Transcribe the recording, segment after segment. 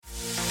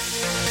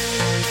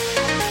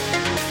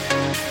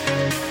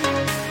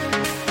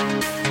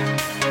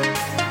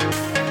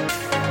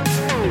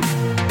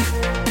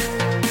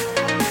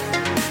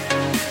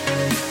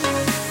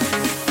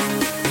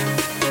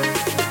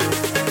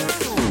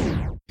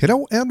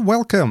Hello and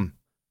welcome.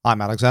 I'm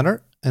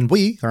Alexander, and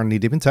we are Knee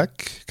Deep in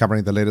Tech,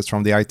 covering the latest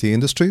from the IT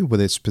industry with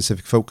a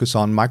specific focus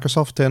on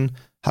Microsoft and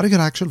how to get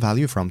actual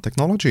value from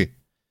technology.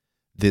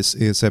 This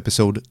is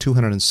episode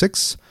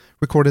 206,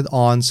 recorded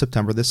on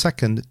September the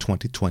 2nd,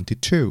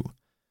 2022.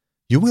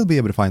 You will be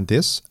able to find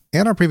this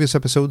and our previous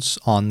episodes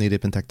on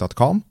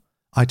kneedeepintech.com,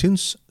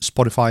 iTunes,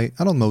 Spotify,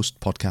 and on most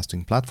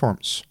podcasting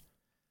platforms.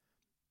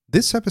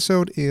 This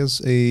episode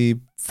is a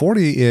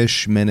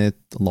 40-ish minute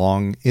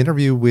long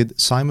interview with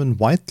Simon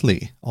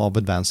Whiteley of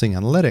Advancing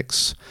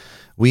Analytics.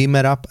 We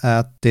met up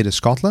at Data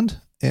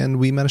Scotland and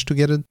we managed to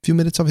get a few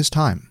minutes of his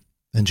time.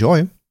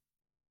 Enjoy!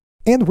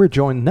 And we're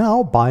joined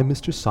now by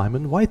Mr.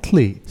 Simon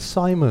Whiteley.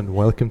 Simon,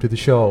 welcome to the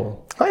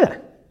show. Hiya.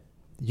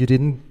 You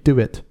didn't do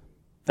it.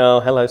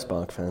 Oh, hello,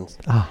 Spark fans.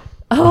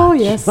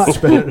 Yes.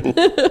 Much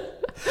better.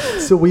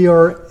 So we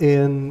are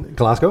in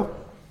Glasgow.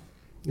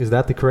 Is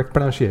that the correct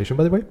pronunciation,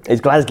 by the way? It's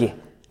Glasgow.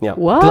 Yeah.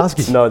 What?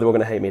 Glasgow. No, they're all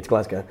going to hate me. It's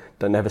Glasgow.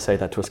 Don't never say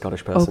that to a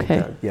Scottish person.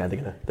 Okay. Yeah,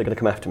 they're gonna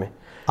come after me.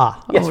 Yes,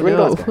 Yes, we're in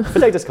no. Glasgow for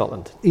Data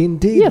Scotland.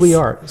 Indeed, Yes. we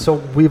are. So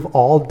we've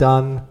all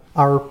done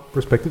our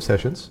respective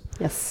sessions,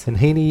 Yes. and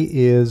Haney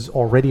is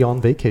already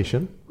on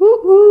vacation. Woo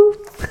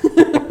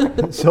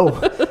woo. So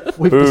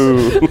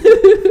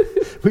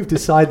we've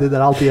decided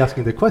that I'll be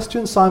asking the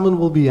questions, Simon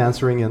will be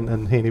answering,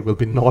 and Haney will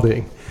be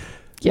nodding.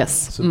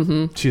 Yes.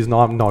 So she's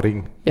not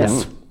nodding.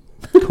 Yes.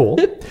 Cool.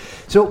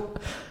 So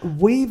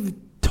we've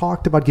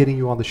talked about getting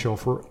you on the show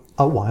for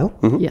a while,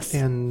 Yes.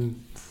 and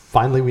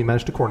finally we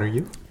managed to corner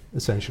you,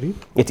 essentially.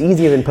 It's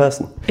easier in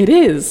person. It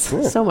is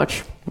so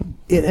much.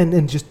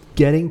 And just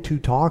getting to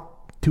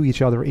talk to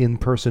each other in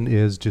person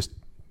is just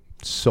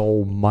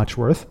so much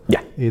worth.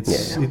 Yeah.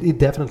 It's Yeah. It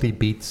definitely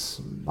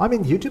beats. I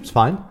mean, YouTube's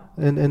fine,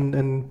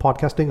 and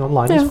podcasting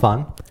online Yeah. is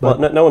fun. Well,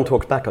 But no one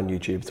talks back on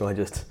YouTube, so I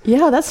just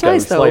Yeah, that's go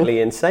nice though. slightly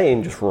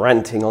insane, just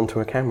ranting onto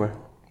a camera.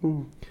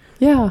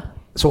 Yeah.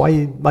 so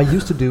I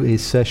used to do a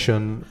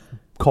session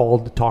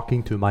called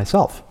Talking to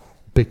Myself,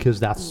 because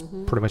that's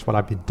pretty much what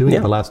I've been doing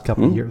Yeah. the last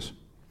couple of years.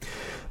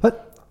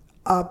 But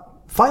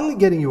finally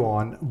getting you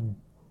on,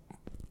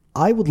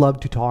 I would love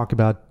to talk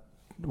about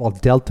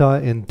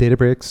Delta and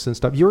Databricks and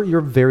stuff.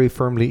 You're very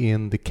firmly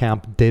in the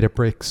camp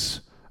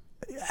Databricks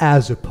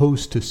as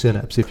opposed to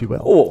Synapse, if you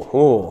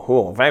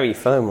will. Very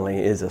firmly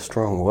is a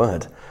strong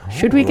word.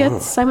 Should we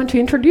get Simon to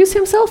introduce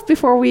himself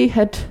before we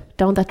head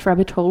down that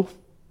rabbit hole?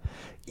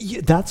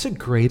 Yeah, that's a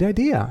great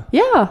idea.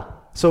 Yeah.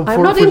 So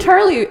I'm not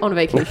entirely on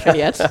vacation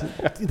yet.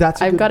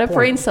 That's I've good got a point.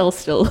 brain cell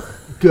still.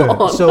 Good.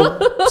 on. So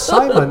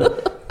Simon,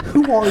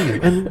 who are you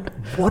and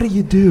what do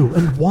you do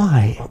and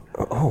why?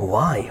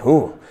 Why?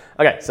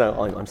 Okay, so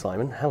I'm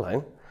Simon.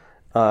 Hello.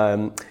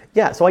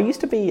 So I used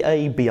to be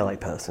a BI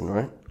person,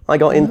 right? I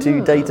got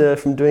into data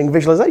from doing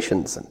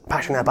visualizations and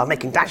passionate about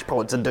making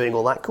dashboards and doing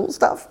all that cool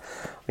stuff.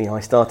 I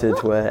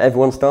started where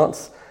everyone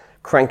starts,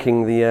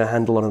 cranking the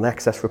handle on an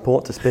Access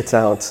report to spit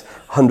out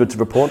hundreds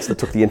of reports that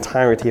took the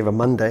entirety of a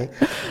Monday.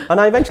 And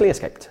I eventually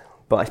escaped.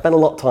 But I spent a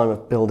lot of time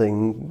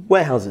building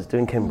warehouses,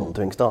 doing Kimball,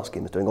 doing star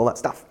schemas, doing all that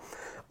stuff.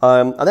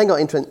 I then got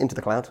into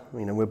the cloud.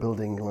 We're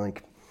building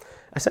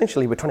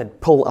essentially we're trying to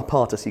pull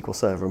apart a SQL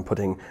server and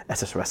putting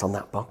SSRS on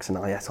that box and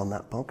IS on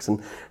that box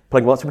and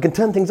plugging lots so we can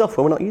turn things off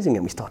when we're not using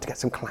them. We start to get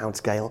some cloud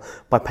scale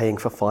by paying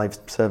for 5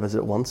 servers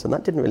at once, and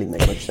that didn't really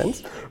make much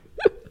sense,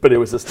 but it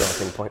was a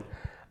starting point.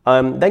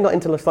 Then got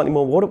into slightly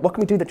more, what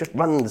can we do that just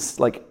runs,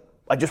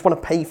 I just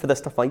want to pay for the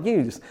stuff I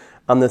use.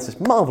 And there's this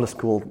marvelous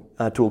tool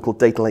called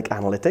Data Lake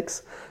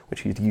Analytics,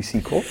 which used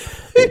USQL,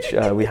 which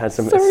we had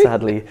some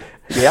sadly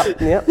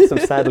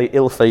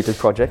ill-fated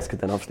projects, because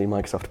then obviously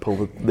Microsoft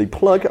pulled the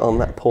plug on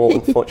that poor,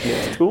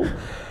 unfortunate tool.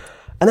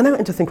 And then I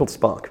went into a thing called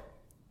Spark.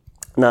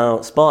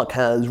 Now, Spark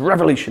has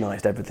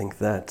revolutionized everything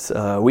that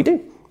we do,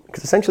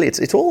 because essentially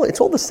it's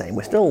all the same.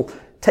 We're still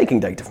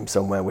taking data from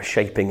somewhere, we're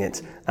shaping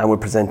it, and we're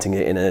presenting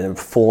it in a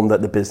form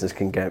that the business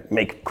can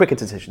make quicker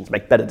decisions,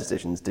 make better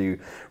decisions, do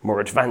more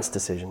advanced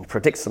decisions,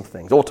 predict some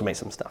things, automate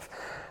some stuff.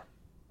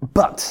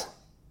 But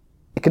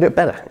it can do it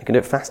better, it can do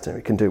it faster,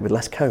 it can do it with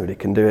less code,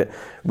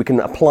 we can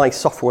apply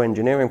software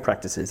engineering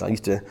practices. I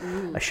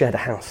shared a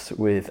house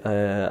with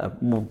a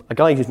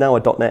guy who's now a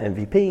 .NET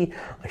MVP.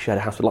 I shared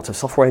a house with lots of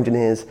software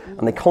engineers,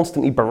 and they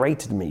constantly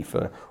berated me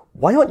for,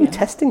 why aren't you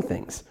testing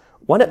things?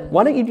 Why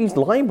don't you use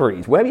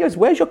libraries?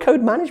 Where's your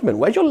code management?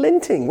 Where's your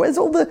linting? Where's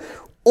all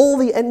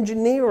the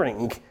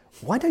engineering?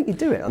 Why don't you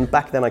do it? And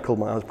back then I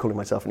was calling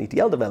myself an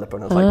ETL developer,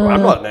 and I was like, well,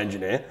 I'm not an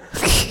engineer.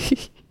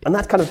 And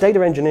that kind of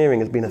data engineering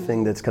has been a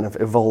thing that's kind of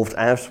evolved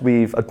as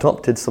we've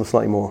adopted some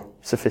slightly more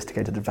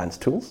sophisticated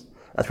advanced tools,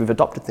 as we've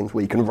adopted things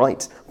where you can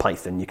write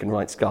Python, you can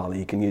write Scala,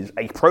 you can use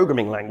a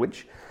programming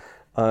language,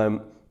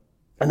 and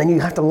then you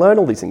have to learn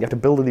all these things, you have to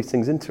build all these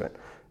things into it.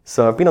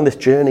 So I've been on this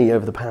journey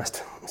over the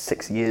past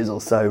 6 years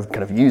or so,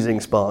 kind of using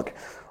Spark,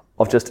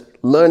 of just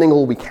learning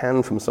all we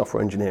can from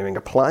software engineering,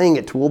 applying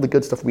it to all the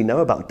good stuff we know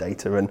about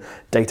data and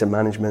data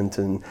management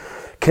and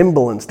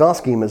Kimball and star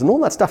schemas, and all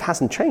that stuff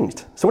hasn't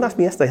changed. Someone asked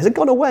me yesterday, has it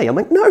gone away? I'm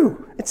like,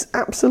 no, it's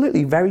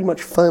absolutely very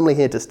much firmly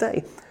here to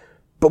stay.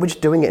 but we're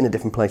just doing it in a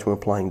different place. We're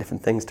applying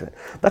different things to it.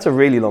 That's a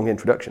really long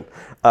introduction.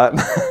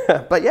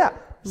 But yeah,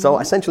 so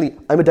essentially,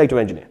 I'm a data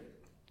engineer.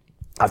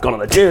 I've gone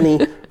on a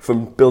journey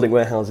from building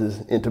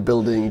warehouses into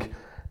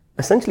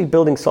essentially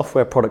building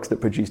software products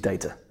that produce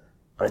data.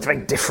 And it's a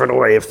very different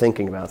way of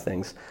thinking about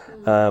things.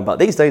 But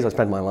these days I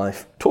spend my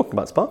life talking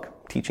about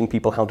Spark, teaching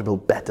people how to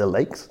build better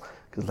lakes,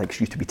 because lakes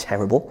used to be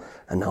terrible,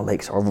 and now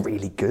lakes are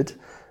really good.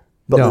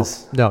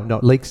 But no,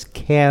 lakes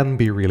can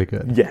be really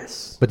good.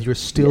 Yes. But you're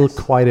still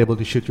quite able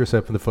to shoot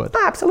yourself in the foot.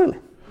 Absolutely.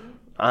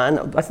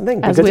 And that's the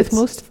thing. As with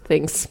most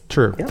things.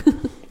 True. Yeah.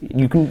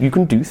 You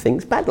can do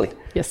things badly.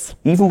 Yes.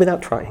 Even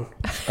without trying.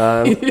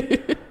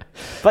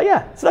 But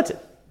yeah, so that's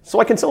it. So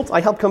I consult,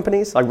 I help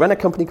companies. I run a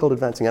company called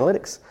Advancing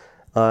Analytics.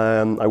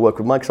 I work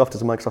with Microsoft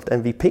as a Microsoft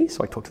MVP,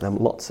 so I talk to them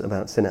lots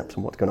about Synapse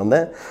and what's going on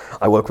there.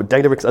 I work with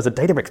Databricks as a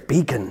Databricks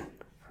beacon,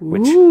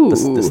 which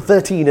there's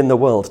 13 in the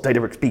world,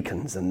 Databricks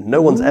beacons, and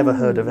no one's ever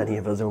heard of any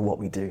of us or what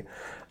we do.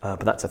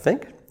 But that's a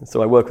thing.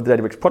 So I work with the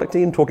Databricks product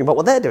team talking about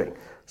what they're doing.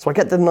 So I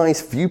get the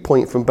nice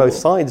viewpoint from both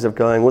sides of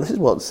going, well, this is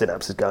what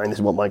Synapse is going, this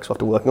is what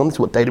Microsoft are working on, this is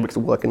what Databricks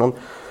are working on.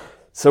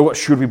 So what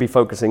should we be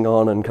focusing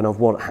on, and kind of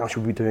how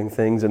should we be doing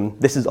things? And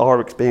this is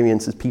our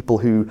experience as people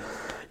who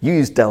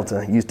use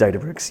Delta, use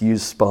Databricks,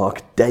 use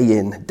Spark day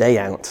in, day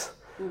out,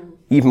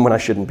 even when I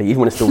shouldn't be, even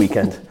when it's the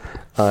weekend.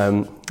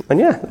 And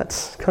yeah,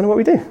 that's kind of what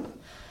we do.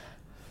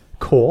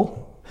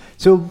 Cool.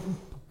 So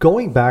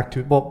going back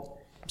to,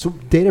 so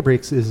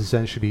Databricks is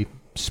essentially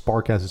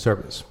Spark as a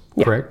service,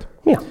 correct?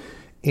 Yeah.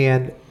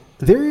 And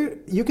there,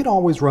 you can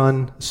always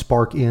run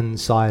Spark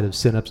inside of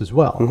Synapse as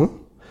well. Mm-hmm.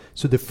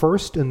 So the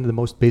first and the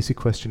most basic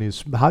question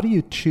is, how do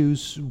you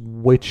choose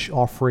which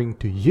offering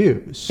to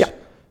use? Yeah.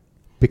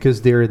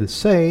 Because they're the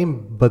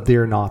same, but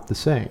they're not the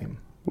same.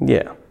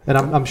 Yeah. And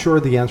I'm sure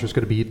the answer is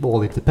going to be,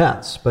 well, it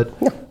depends. But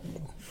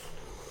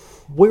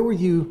where would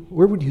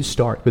you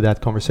start with that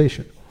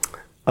conversation?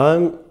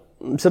 So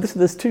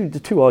there's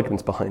two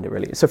arguments behind it,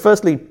 really. So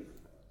firstly,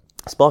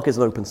 Spark is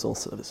an open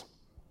source service.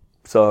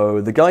 So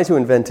the guys who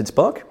invented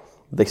Spark,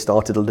 they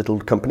started a little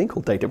company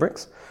called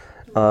Databricks.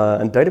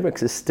 And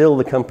Databricks is still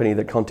the company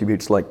that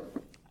contributes like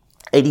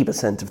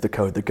 80% of the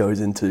code that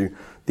goes into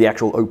the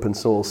actual open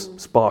source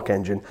Spark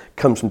engine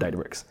comes from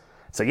Databricks.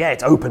 So yeah,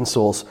 it's open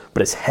source,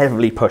 but it's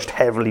heavily pushed,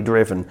 heavily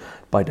driven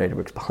by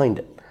Databricks behind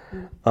it.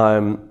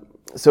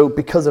 So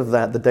because of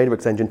that, the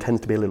Databricks engine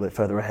tends to be a little bit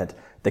further ahead.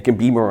 They can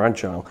be more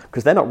agile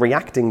because they're not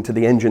reacting to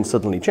the engine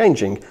suddenly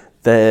changing,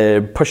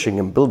 they're pushing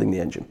and building the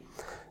engine.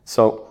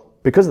 So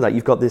because of that,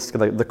 you've got this,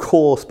 the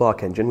core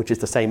Spark engine, which is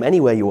the same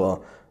anywhere you are.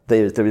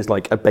 There is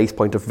like a base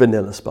point of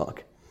vanilla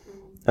Spark.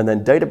 And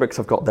then Databricks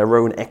have got their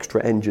own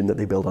extra engine that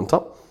they build on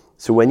top.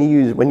 So when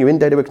you're in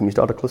Databricks and you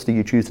start a cluster,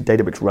 you choose the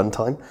Databricks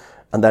runtime,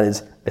 and that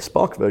is a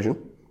Spark version.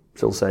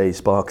 So it'll say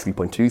Spark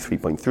 3.2,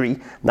 3.3,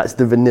 and that's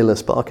the vanilla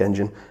Spark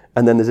engine.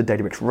 And then there's a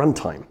Databricks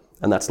runtime,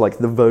 and that's like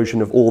the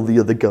version of all the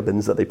other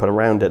gubbins that they put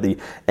around it, the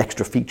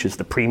extra features,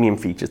 the premium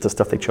features, the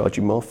stuff they charge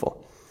you more for.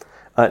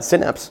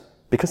 Synapse,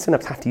 because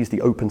Synapse have to use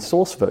the open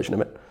source version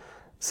of it,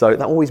 so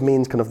that always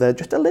means kind of they're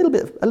just a little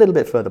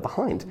bit further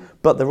behind,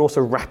 but they're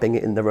also wrapping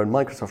it in their own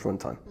Microsoft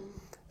runtime.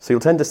 So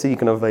you'll tend to see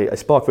kind of a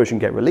Spark version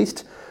get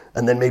released,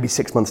 and then maybe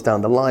 6 months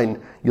down the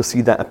line, you'll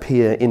see that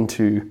appear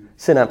into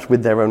Synapse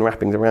with their own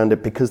wrappings around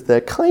it, because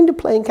they're kind of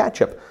playing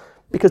catch up,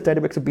 because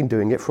Databricks have been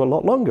doing it for a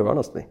lot longer,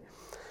 honestly.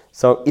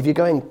 So if you're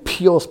going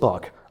pure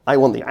Spark, I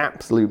want the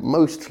absolute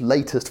most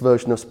latest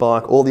version of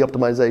Spark, all the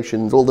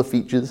optimizations, all the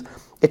features,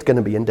 it's going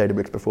to be in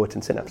Databricks before it's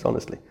in Synapse,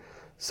 honestly.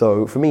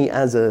 So for me,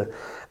 as a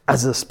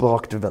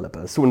Spark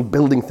developer, someone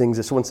building things,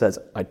 if someone says,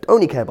 I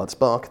only care about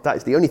Spark, that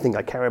is the only thing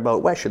I care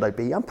about, where should I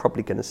be? I'm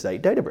probably going to say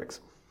Databricks.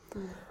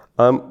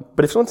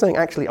 But if someone's saying,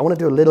 actually, I want to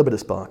do a little bit of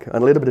Spark and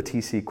a little bit of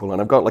T-SQL,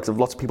 and I've got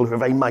lots of people who are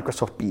very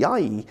Microsoft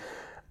BI,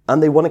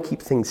 and they want to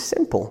keep things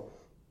simple,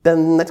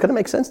 then that's going to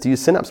make sense to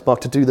use Synapse Spark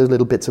to do those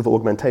little bits of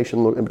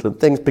augmentation, little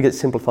things, because it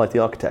simplifies the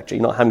architecture.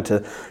 You're not having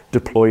to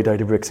deploy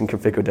Databricks and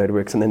configure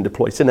Databricks and then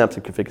deploy Synapse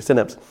and configure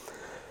Synapse.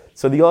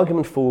 So the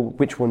argument for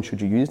which one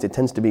should you use, it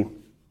tends to be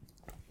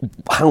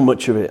how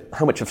much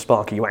of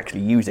Spark are you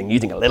actually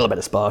using a little bit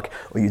of Spark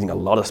or using a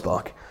lot of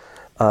Spark?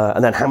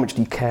 And then how much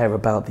do you care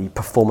about the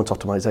performance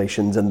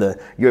optimizations and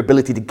your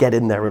ability to get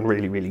in there and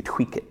really, really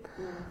tweak it?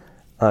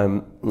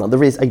 Now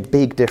there is a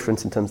big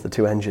difference in terms of the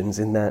two engines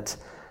in that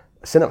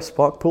Synapse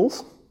Spark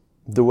Pools,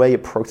 the way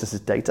it processes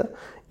data,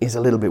 is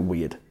a little bit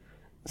weird.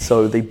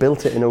 So they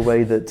built it in a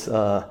way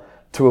that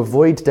to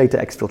avoid data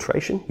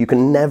exfiltration, you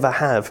can never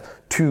have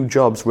two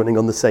jobs running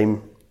on the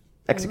same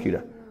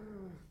executor.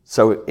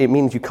 So it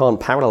means you can't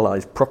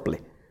parallelize properly.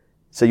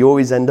 So you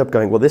always end up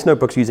going, well, this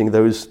notebook's using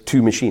those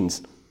two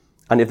machines.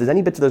 And if there's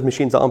any bits of those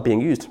machines that aren't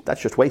being used,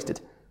 that's just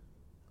wasted.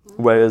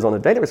 Whereas on a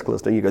Databricks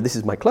cluster, you go, this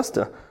is my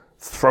cluster,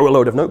 throw a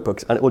load of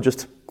notebooks, and it will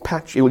just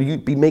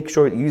make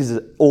sure it uses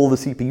all the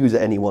CPUs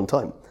at any one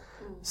time.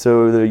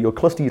 So your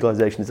cluster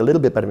utilization is a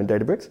little bit better in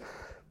Databricks.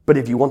 But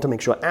if you want to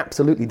make sure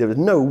absolutely there is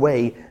no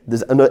way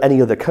there's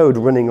any other code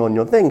running on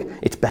your thing,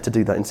 it's better to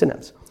do that in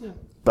Synapse. Yeah.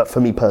 But for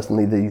me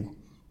personally,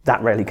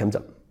 that rarely comes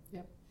up.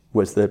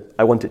 whereas the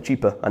I want it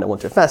cheaper and I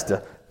want it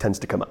faster tends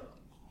to come up.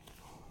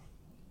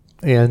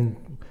 And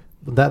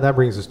that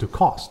brings us to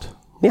cost.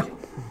 Yeah.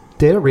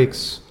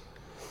 Databricks,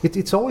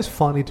 it's always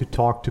funny to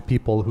talk to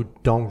people who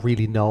don't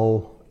really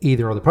know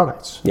either of the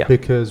products. Yeah.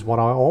 Because what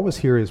I always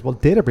hear is, well,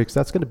 Databricks,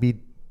 that's going to be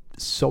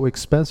so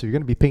expensive. You're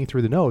going to be paying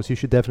through the nose. You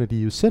should definitely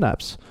use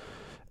Synapse.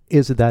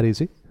 Is it that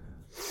easy?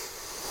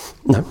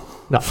 No.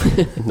 No.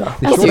 No.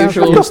 The As short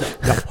answer usual. is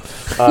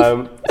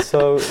no.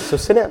 So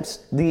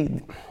Synapse,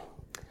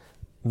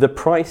 the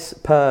price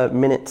per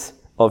minute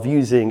of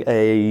using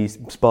a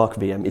Spark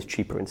VM is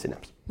cheaper in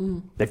Synapse.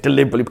 They've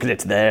deliberately, because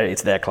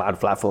it's their cloud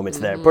platform, it's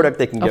their product,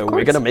 they can go,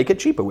 we're going to make it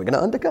cheaper, we're going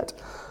to undercut.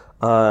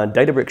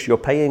 Databricks, you're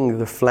paying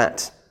the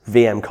flat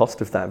VM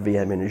cost of that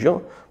VM in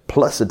Azure,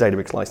 plus a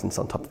Databricks license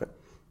on top of it.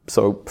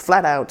 So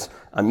flat out,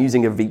 I'm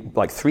using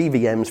like 3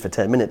 VMs for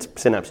 10 minutes,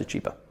 Synapse is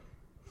cheaper.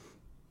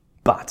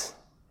 But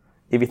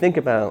if you think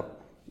about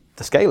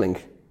the scaling,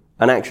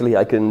 and actually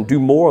I can do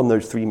more on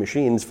those 3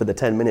 machines for the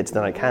 10 minutes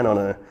than I can on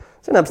a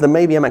Synapse, then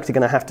maybe I'm actually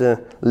going to have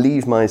to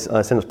leave my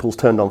Synapse pools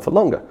turned on for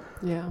longer.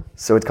 Yeah.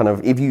 So it's kind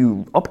of, if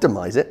you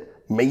optimize it,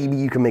 maybe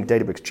you can make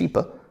Databricks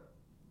cheaper,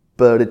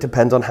 but it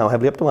depends on how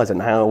heavily optimized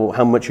and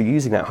how much you're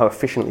using that, how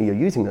efficiently you're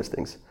using those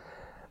things.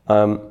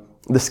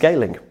 The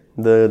scaling,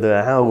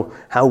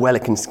 how well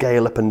it can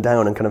scale up and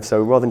down, and kind of,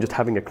 so rather than just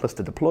having a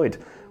cluster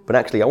deployed, but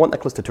actually I want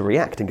that cluster to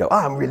react and go,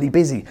 I'm really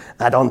busy,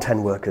 add on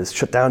 10 workers,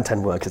 shut down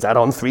 10 workers, add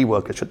on 3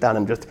 workers, shut down,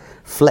 and just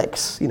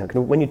flex. You know,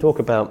 kind of when you talk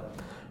about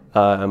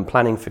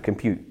planning for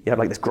compute, you have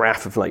like this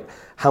graph of like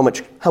how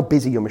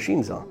busy your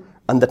machines are.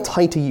 And the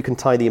tighter you can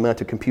tie the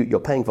amount of compute you're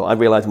paying for, I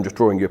realize I'm just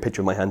drawing you a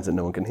picture of my hands that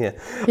no one can hear.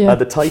 Yeah.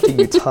 The tighter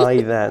you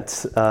tie that,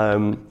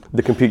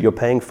 the compute you're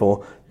paying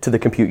for to the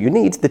compute you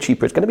need, the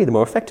cheaper it's going to be, the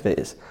more effective it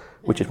is.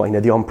 Which is why,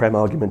 the on-prem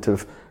argument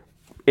of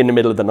in the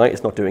middle of the night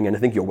it's not doing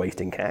anything, you're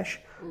wasting cash.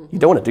 You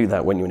don't want to do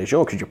that when you're in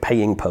Azure because you're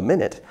paying per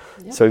minute.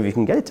 Yep. So if you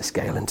can get it to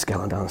scale and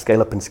scale down,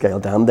 scale up and scale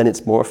down, then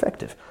it's more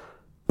effective.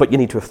 But you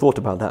need to have thought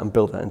about that and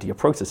build that into your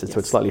processes, so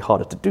it's slightly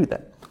harder to do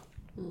that.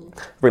 I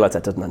realize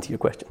that doesn't answer your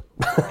question.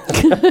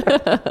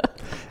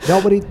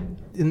 No, but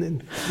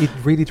it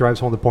really drives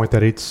home the point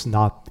that it's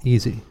not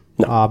easy.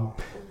 No.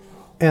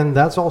 And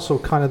that's also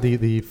kind of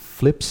the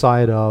flip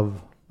side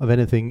of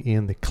anything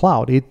in the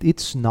cloud.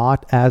 It's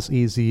not as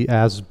easy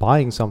as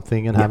buying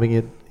something and having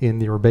it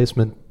in your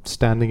basement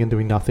standing and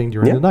doing nothing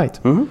during the night.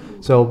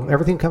 Mm-hmm. So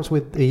everything comes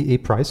with a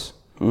price.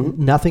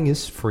 Mm-hmm. Nothing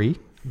is free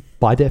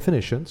by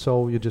definition,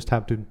 so you just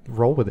have to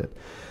roll with it.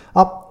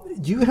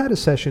 You had a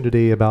session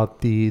today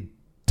about the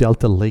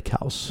Delta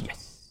Lakehouse.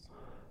 Yes.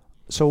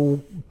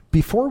 So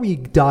before we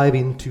dive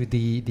into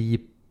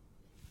the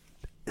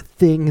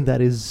thing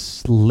that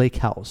is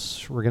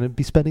Lakehouse, we're going to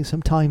be spending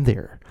some time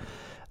there.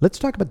 Let's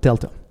talk about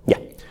Delta. Yeah.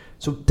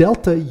 So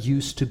Delta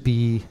used to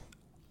be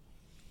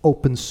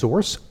open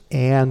source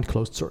and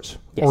closed source,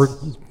 yes. or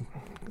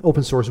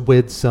open source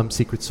with some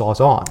secret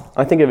sauce on.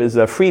 I think of it as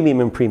a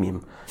freemium and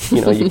premium.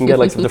 You know, you can get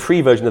like the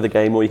free version of the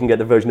game, or you can get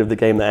the version of the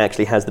game that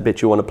actually has the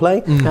bits you want to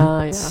play.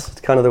 It's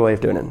kind of the way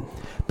of doing it.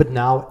 But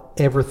now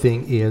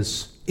everything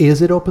is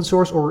it open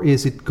source or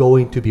is it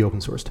going to be open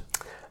sourced?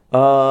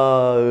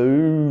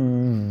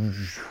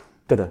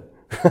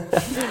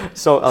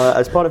 So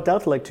as part of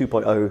Delta Lake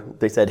 2.0,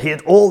 they said,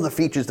 here's all the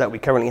features that we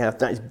currently have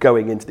that is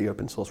going into the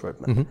open source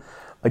roadmap. Mm-hmm.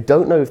 I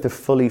don't know if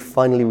they've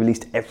finally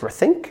released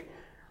everything.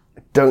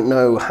 I don't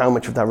know how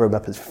much of that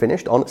roadmap is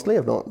finished, honestly.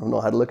 I've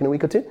not had a look in a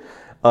week or two.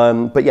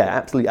 But yeah,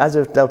 absolutely. As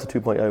of Delta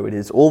 2.0, it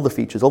is all the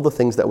features, all the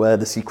things that were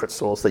the secret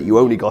sauce that you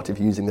only got if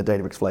you're using the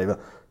Databricks flavor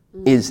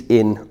is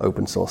in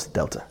open source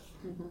Delta.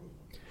 Mm-hmm.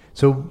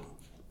 So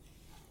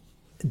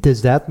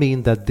does that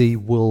mean that they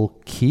will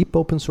keep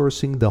open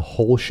sourcing the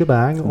whole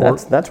shebang? Or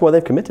That's what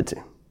they've committed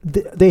to.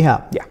 They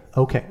have? Yeah.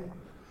 Okay.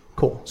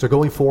 Cool. So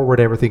going forward,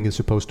 everything is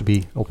supposed to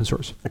be open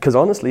source. Because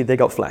honestly, they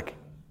got flack.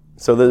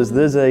 So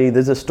there's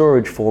a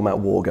storage format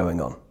war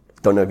going on.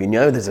 Don't know if you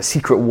know, there's a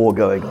secret war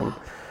going on.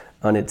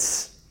 And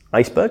it's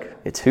Iceberg,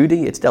 it's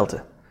Hudi, it's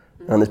Delta.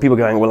 And there's people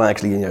going, well,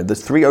 actually,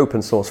 there's 3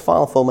 open source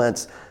file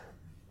formats.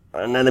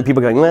 And then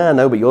people going,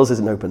 no, but yours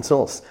isn't open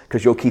source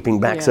because you're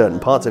keeping back certain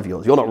parts of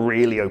yours. You're not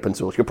really open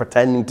source. You're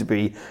pretending to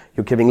be,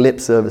 you're giving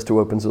lip service to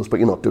open source, but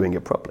you're not doing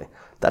it properly.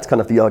 That's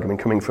kind of the argument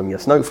coming from your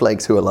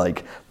snowflakes who are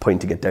like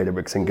pointing at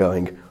Databricks and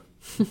going,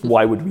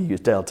 why would we use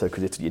Delta?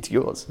 Because it's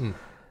yours. Mm.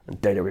 And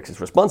Databricks'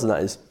 response to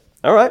that is,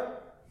 all right,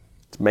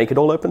 let's make it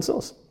all open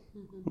source.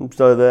 Mm-hmm.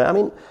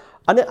 So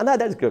and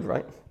that is good,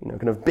 right?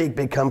 Kind of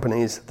big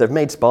companies, they've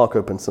made Spark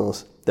open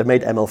source, they've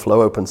made MLflow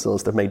open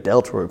source, they've made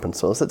Delta open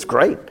source. That's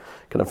great,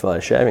 kind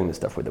of sharing this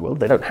stuff with the world.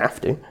 They don't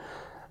have to.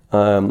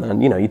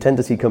 And you tend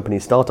to see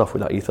companies start off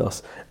with that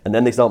ethos, and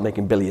then they start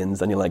making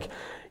billions, and you're like,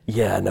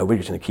 yeah, no,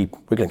 we're going to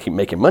keep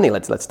making money.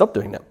 Let's stop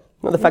doing that.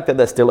 Now, the fact that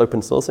they're still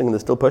open sourcing and they're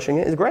still pushing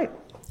it is great.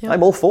 Yeah.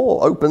 I'm all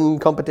for open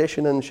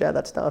competition and share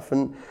that stuff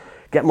and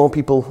get more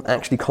people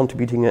actually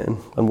contributing it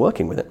and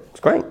working with it. It's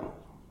great.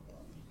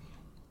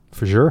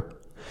 For sure.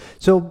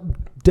 So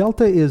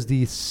Delta is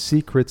the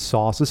secret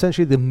sauce,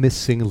 essentially the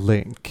missing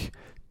link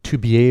to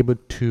be able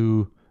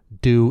to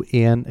do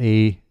in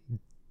a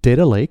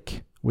data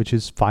lake, which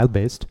is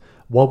file-based,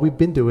 what we've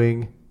been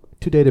doing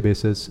to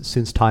databases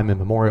since time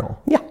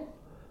immemorial. Yeah.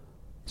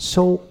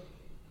 So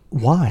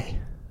why?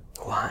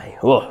 Why?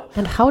 Oh.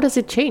 And how does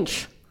it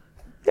change?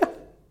 Yeah.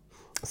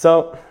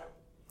 So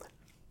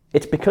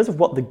it's because of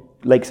what the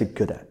lakes are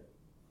good at.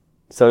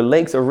 So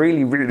lakes are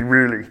really, really,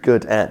 really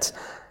good at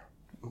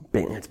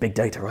it's big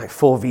data, right?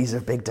 4 V's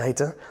of big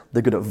data.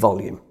 They're good at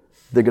volume.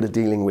 They're good at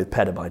dealing with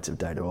petabytes of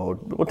data or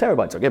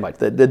terabytes or gigabytes.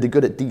 They're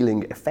good at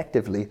dealing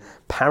effectively,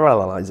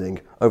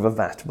 parallelizing over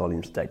vast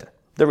volumes of data.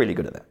 They're really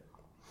good at that.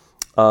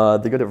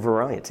 They're good at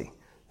variety.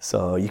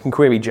 So you can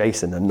query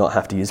JSON and not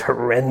have to use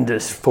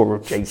horrendous for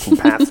JSON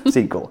path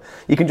SQL.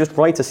 You can just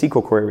write a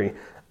SQL query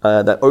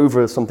that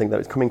over something that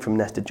is coming from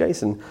nested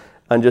JSON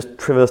and just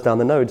traverse down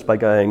the nodes by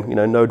going,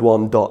 node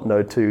 1 dot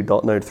node 2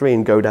 dot node 3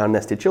 and go down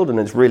nested children.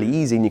 And it's really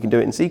easy and you can do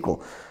it in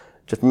SQL.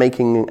 Just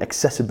making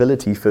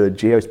accessibility for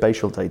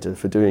geospatial data,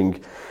 for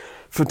doing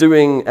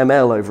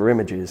ML over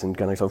images and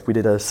kind of stuff. We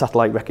did a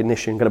satellite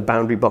recognition, kind of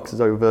boundary boxes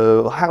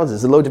over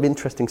houses, a load of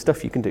interesting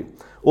stuff you can do.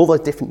 All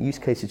those different use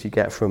cases you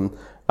get from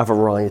a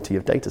variety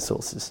of data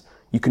sources,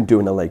 you can do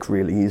in a lake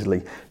really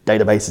easily.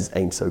 Databases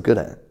ain't so good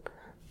at it.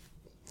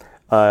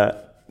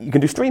 You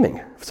can do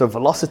streaming. So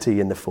velocity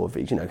in the 4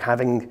 V's,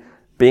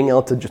 being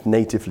able to just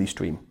natively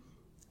stream.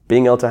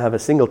 Being able to have a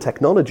single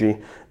technology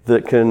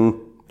that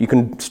you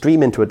can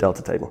stream into a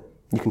Delta table.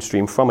 You can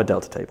stream from a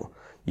Delta table.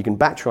 You can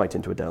batch write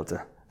into a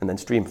Delta and then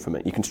stream from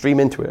it. You can stream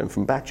into it and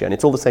from batch, and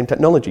it's all the same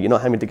technology. You're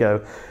not having to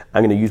go,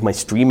 I'm going to use my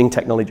streaming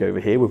technology over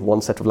here with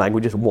one set of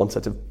languages, one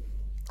set of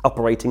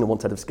operating and one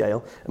set of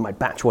scale, and my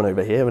batch one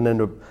over here. And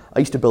then I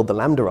used to build the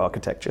Lambda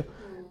architecture,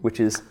 which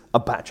is a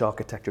batch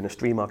architecture and a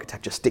stream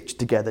architecture stitched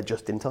together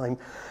just in time.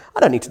 I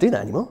don't need to do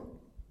that anymore.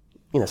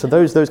 So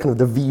those kind of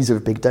the V's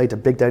of big data.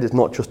 Big data is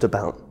not just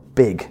about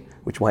big,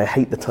 which is why I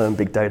hate the term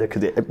big data,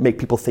 because it makes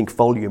people think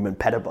volume and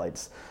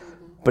petabytes.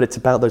 But it's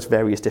about those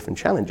various different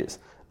challenges.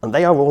 And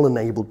they are all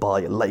enabled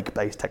by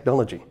lake-based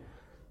technology.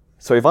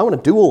 So if I want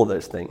to do all of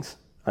those things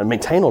and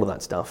maintain all of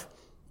that stuff,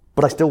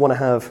 but I still want to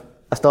have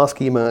a star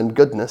schema and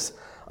goodness,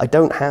 I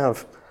don't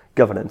have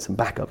governance and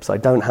backups. I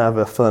don't have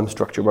a firm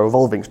structure or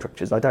evolving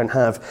structures. I don't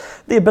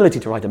have the ability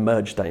to write a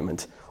merge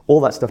statement.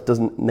 All that stuff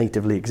doesn't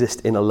natively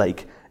exist in a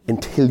lake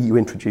until you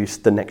introduce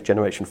the next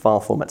generation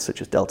file formats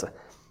such as Delta.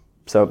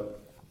 So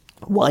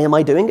why am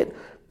I doing it?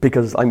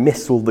 Because I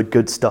miss all the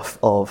good stuff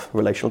of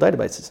relational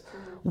databases.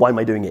 Why am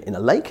I doing it in a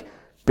lake?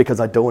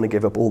 Because I don't want to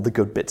give up all the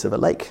good bits of a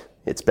lake.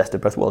 It's best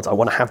of both worlds. I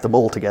want to have them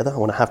all together. I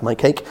want to have my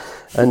cake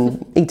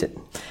and eat it.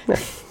 Yeah.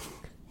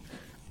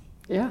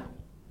 Yeah,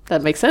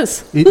 that makes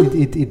sense.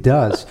 It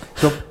does.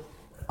 So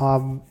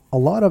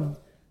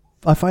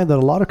I find that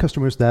a lot of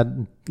customers that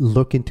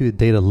look into a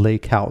data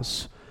lake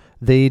house,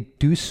 they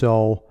do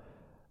so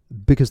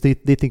because they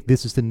think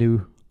this is the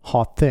new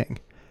hot thing.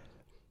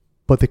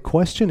 But the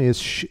question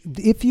is,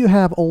 if you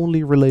have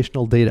only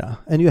relational data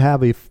and you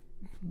have a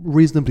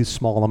reasonably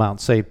small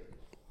amount, say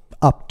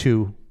up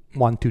to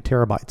 1-2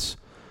 terabytes,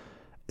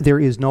 there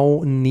is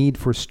no need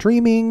for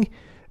streaming,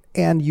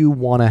 and you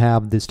want to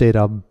have this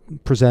data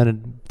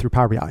presented through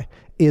Power BI.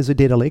 Is a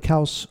data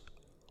lakehouse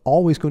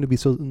always going to be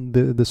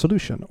the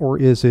solution, or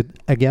is it,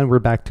 again, we're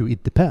back to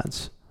it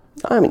depends?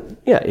 I mean,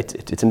 yeah, it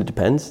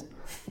depends,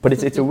 but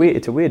it's a weird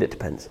it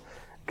depends,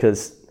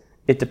 because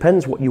it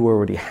depends what you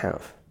already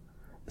have.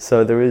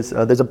 So there's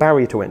a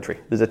barrier to entry.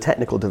 There's a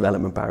technical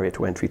development barrier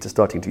to entry to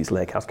starting to use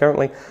Lakehouse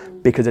currently,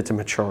 because it's a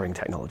maturing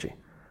technology.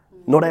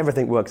 Not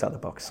everything works out of the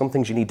box. Some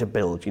things you need to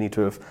build. You need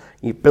to have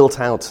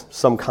built out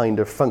some kind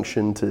of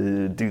function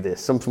to do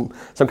this, some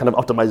kind of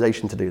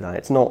optimization to do that.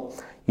 It's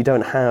not, you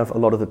don't have a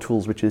lot of the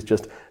tools which is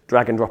just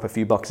drag and drop a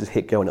few boxes,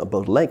 hit go, and it'll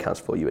build a Lakehouse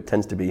for you. It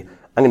tends to be,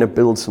 I'm going to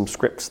build some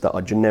scripts that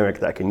are generic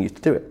that I can use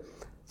to do it.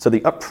 So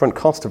the upfront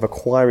cost of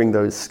acquiring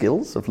those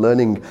skills, of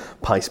learning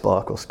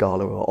PySpark or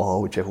Scala or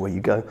R, whichever way you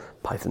go,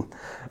 Python,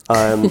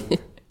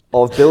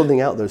 of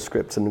building out those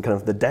scripts and kind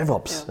of the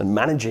DevOps and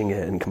managing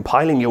it and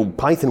compiling your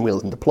Python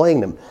wheels and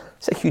deploying them,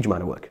 it's a huge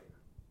amount of work.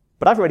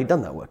 But I've already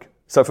done that work.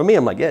 So for me,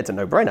 I'm like, yeah, it's a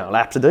no-brainer. I'll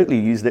absolutely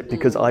use it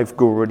because I've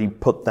already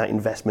put that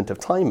investment of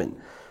time in.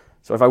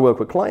 So if I work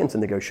with clients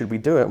and they go, should we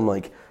do it? I'm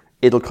like,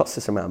 it'll cost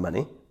this amount of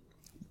money.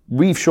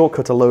 We've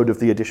shortcut a load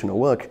of the additional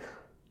work,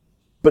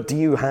 but do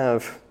you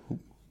have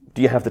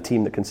the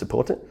team that can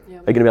support it? Yeah. Are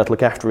you going to be able to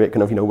look after it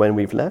kind of, when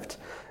we've left?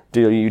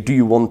 Do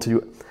you want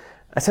to?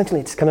 Essentially,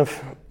 it's kind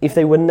of, if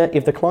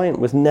the client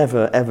was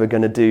never, ever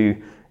going to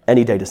do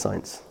any data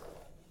science,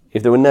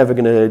 if they were never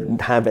going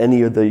to have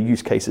any of the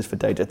use cases for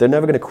data, they're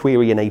never going to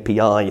query an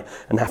API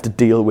and have to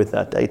deal with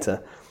that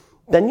data,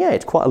 then yeah,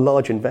 it's quite a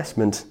large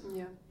investment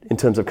in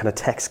terms of kind of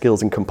tech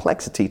skills and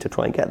complexity to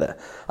try and get there.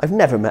 I've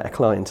never met a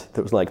client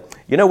that was like,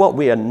 you know what,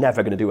 we are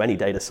never going to do any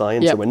data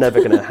science, and we're never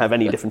going to have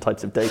any different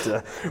types of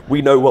data.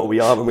 We know what we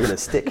are and we're going to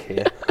stick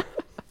here.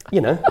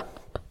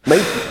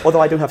 Maybe,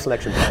 although I do have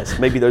selection bias,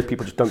 maybe those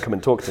people just don't come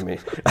and talk to me.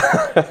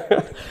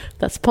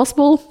 That's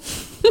possible.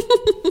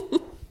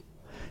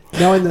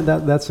 No, and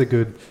that's a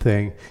good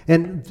thing.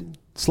 And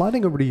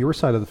sliding over to your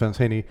side of the fence,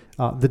 Heini,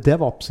 the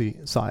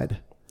DevOpsy side.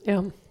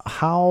 Yeah.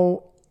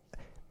 How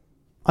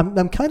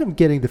I'm kind of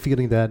getting the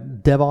feeling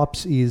that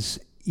DevOps is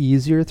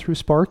easier through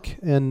Spark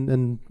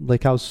and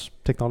Lakehouse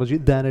technology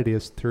than it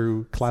is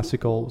through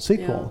classical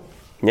SQL.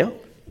 Yeah,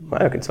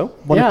 I reckon so.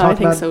 Want to talk I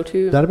think about so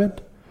too. that a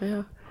bit?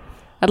 Yeah.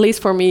 At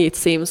least for me, it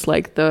seems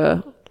like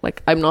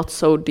I'm not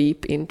so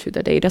deep into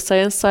the data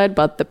science side,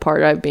 but the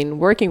part I've been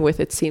working with,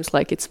 it seems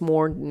like it's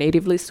more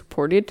natively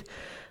supported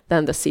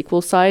than the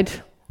SQL side.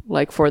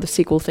 Like for the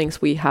SQL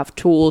things, we have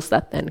tools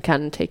that then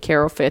can take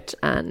care of it.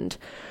 And,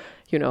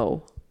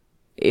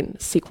 in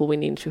SQL, we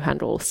need to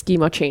handle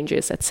schema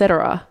changes,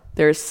 etc.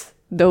 There's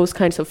those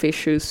kinds of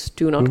issues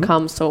do not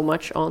come so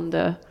much on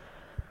the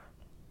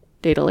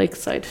data lake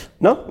side.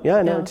 No,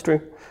 it's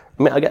true.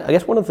 I mean, I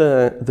guess one of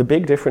the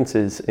big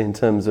differences in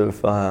terms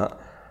of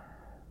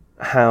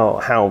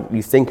how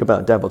you think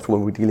about DevOps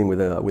when we're dealing with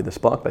a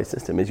Spark-based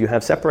system is you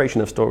have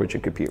separation of storage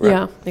and compute, right?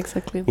 Yeah,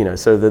 exactly.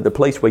 So the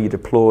place where you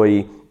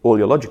deploy all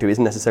your logic to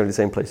isn't necessarily the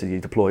same place as you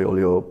deploy all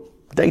your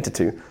data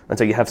to, and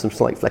so you have some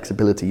slight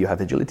flexibility, you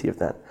have agility of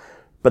that.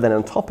 But then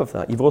on top of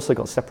that, you've also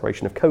got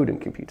separation of code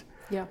and compute.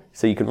 Yeah.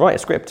 So you can write a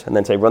script and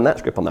then say, run that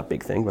script on that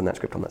big thing, run that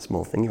script on that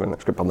small thing, run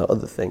that script on that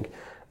other thing,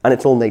 and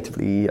it's all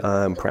natively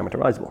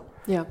parameterizable.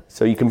 Yeah.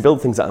 So you can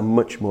build things that are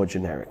much more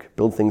generic,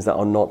 build things that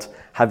are not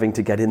having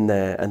to get in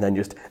there and then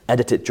just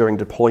edit it during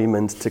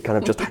deployment to kind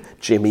of just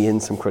jimmy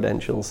in some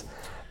credentials.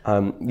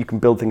 You can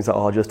build things that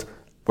are just,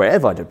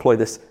 wherever I deploy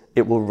this,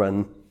 it will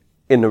run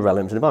in the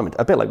relevant environment.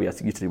 A bit like we used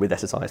to do with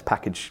SSIS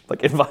package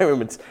like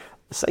environments,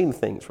 same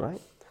things,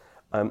 right?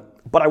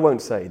 But I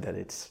won't say that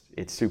it's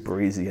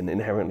super easy and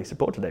inherently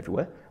supported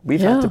everywhere.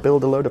 We've had to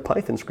build a load of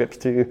Python scripts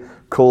to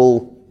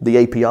call the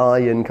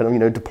API and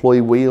kind of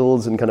deploy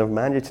wheels and kind of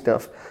manage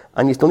stuff,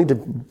 and you still need to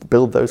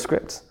build those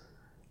scripts.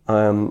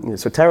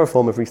 So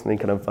Terraform have recently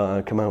kind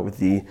of come out with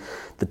the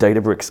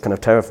Databricks kind of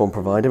Terraform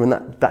provider, and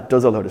that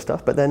does a load of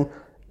stuff. But then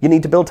you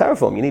need to build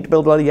Terraform, you need to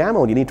build a lot of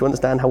YAML, you need to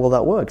understand how well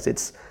that works.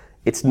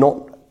 It's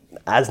not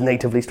as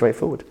natively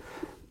straightforward.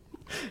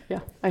 Yeah,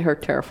 I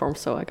heard Terraform,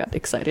 so I got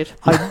excited.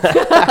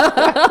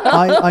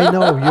 I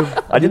know you.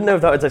 I didn't know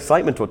if that was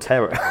excitement or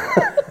terror.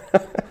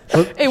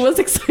 It was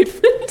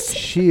excitement.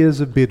 She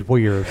is a bit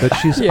weird, but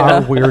she's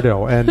our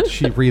weirdo, and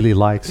she really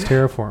likes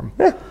Terraform.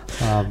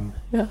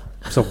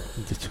 So,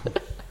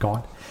 go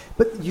on.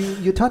 But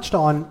you touched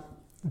on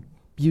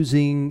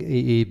using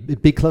a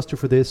big cluster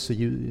for this,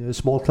 a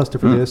small cluster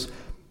for this.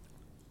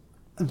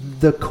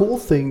 The cool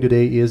thing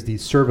today is the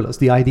serverless,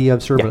 the idea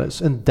of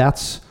serverless, and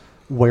that's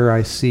where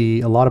I see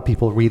a lot of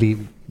people really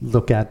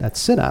look at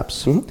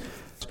Synapse.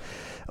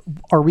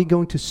 Are we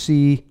going to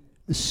see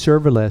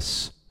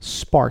serverless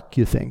Spark,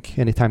 you think,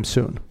 anytime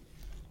soon?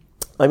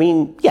 I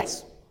mean,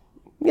 yes.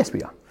 Yes,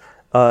 we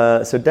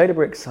are. So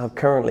Databricks have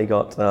currently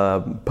got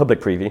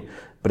public preview,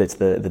 but it's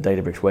the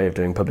Databricks way of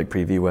doing public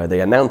preview where they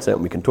announce it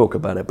and we can talk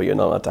about it, but you're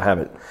not allowed to have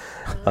it.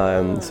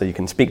 So you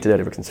can speak to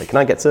Databricks and say, can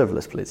I get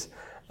serverless, please?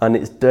 And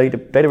it's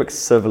Databricks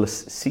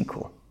Serverless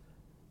SQL.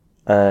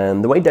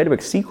 And the way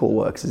Databricks SQL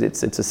works is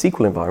it's a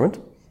SQL environment,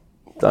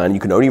 and you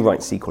can only write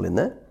SQL in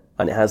there,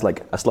 and it has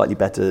like a slightly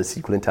better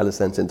SQL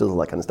IntelliSense and does all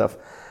that kind of stuff.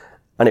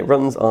 And it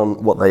runs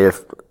on what they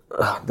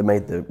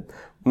made the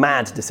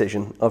mad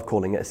decision of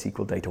calling it a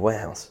SQL data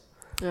warehouse.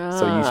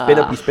 So you spin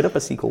up a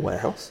SQL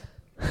warehouse.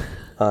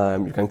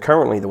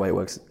 Currently the way it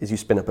works is you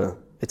spin up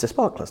it's a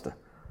Spark cluster.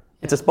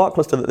 It's a Spark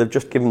cluster that they've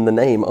just given the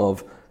name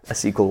of a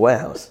SQL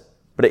warehouse,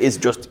 but it is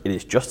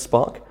just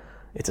Spark.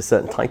 It's a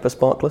certain type of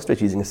Spark cluster.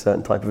 It's using a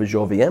certain type of Azure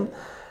VM.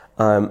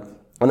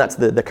 And that's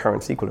the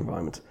current SQL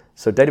environment.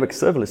 So Databricks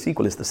Serverless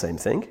SQL is the same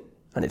thing,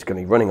 and it's going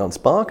to be running on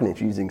Spark, and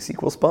it's using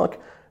SQL Spark,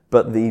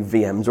 but the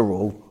VMs are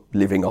all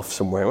living off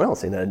somewhere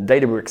else in a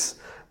Databricks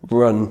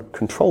run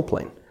control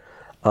plane.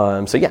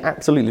 So yeah,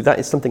 absolutely, that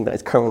is something that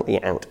is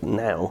currently out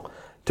now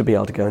to be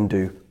able to go and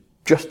do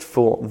just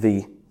for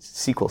the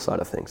SQL side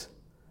of things.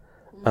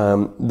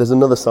 There's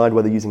another side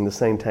where they're using the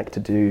same tech to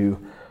do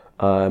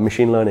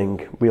machine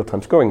learning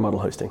real-time scoring model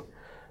hosting.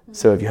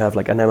 So if you have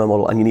like an ML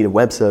model and you need a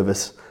web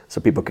service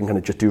so people can kind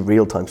of just do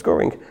real-time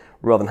scoring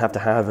rather than have to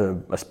have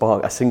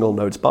a single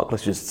node Spark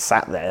cluster just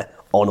sat there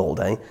on all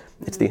day,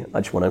 I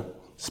just want to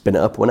spin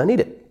it up when I need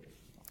it.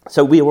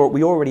 So we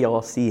already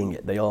are seeing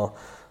it. They are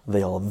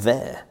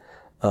there.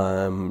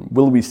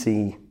 Will we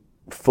see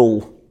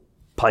full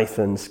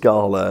Python,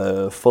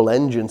 Scala, full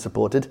engine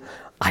supported?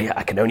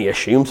 I can only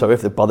assume so.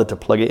 If they bothered to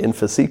plug it in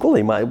for SQL,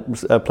 they might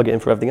plug it in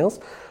for everything else.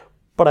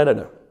 But I don't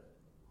know.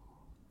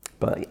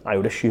 But I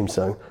would assume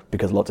so,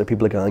 because lots of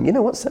people are going, you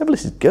know what,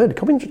 serverless is good.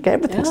 Come and just get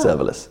everything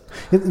serverless.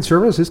 And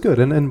serverless is good.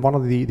 And one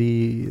of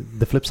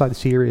the flip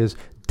sides here is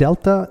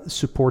Delta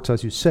supports,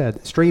 as you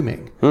said,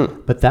 streaming.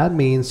 But that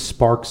means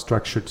Spark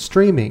structured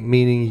streaming,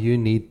 meaning you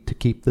need to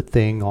keep the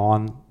thing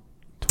on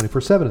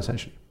 24/7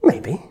 essentially.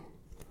 Maybe.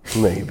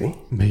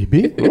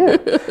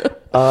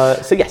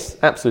 Yeah. So yes,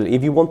 absolutely.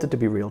 If you want it to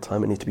be real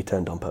time, it needs to be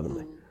turned on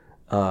permanently.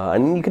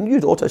 And you can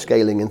use auto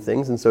scaling and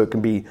things, and so it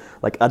can be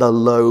like at a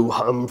low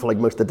hum for like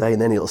most of the day,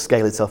 and then it'll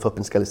scale itself up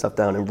and scale itself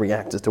down and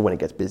react as to when it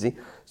gets busy.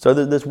 So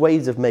there's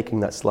ways of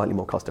making that slightly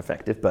more cost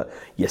effective, but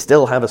you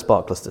still have a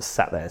Spark cluster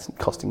sat there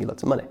costing you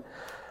lots of money.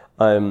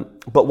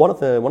 But one of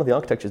the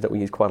architectures that we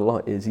use quite a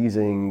lot is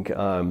using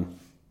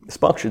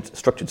Spark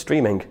structured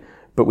streaming,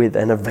 but with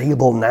an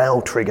available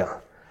now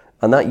trigger.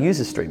 And that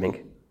uses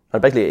streaming.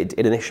 And basically it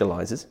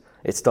initializes,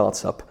 it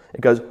starts up,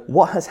 it goes,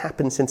 what has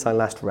happened since I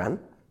last ran?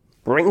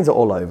 Brings it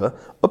all over,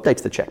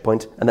 updates the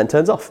checkpoint, and then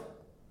turns off.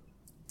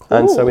 Cool.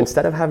 And so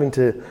instead of having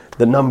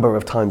the number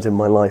of times in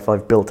my life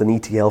I've built an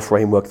ETL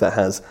framework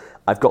that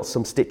I've got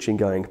some stitching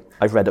going,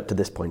 I've read up to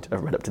this point,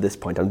 I've read up to this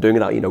point, I'm doing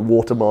it out,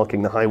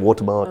 watermarking the high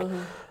watermark,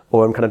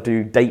 or I'm kind of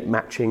do date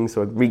matching,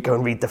 so I go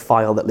and read the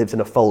file that lives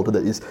in a folder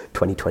that is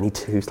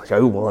 2022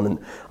 /01, and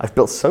I've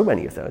built so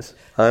many of those.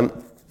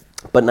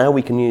 But now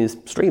we can use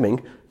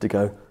streaming to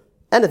go,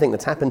 anything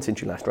that's happened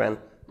since you last ran,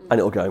 and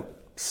it'll go,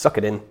 suck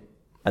it in,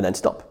 and then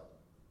stop.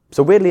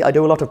 So weirdly, I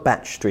do a lot of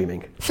batch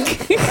streaming.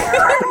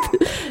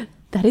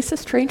 That is a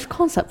strange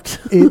concept.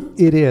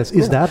 It is.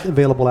 Is that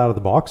available out of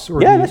the box?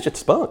 Or that's just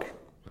Spark.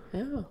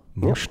 Yeah.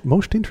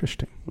 Most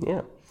interesting.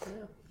 Yeah.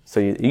 So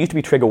it used to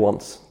be trigger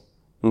once,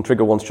 and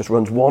trigger once just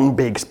runs one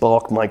big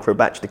Spark micro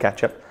batch to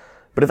catch up.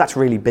 But if that's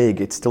really big,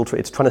 it's still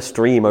it's trying to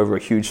stream over a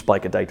huge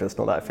spike of data. That's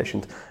not that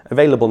efficient.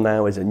 Available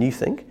now is a new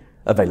thing.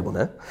 Available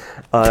now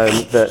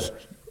that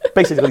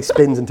basically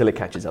spins until it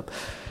catches up.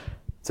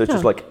 So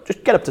it's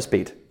just get up to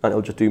speed, and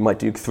it'll might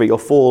do 3 or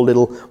 4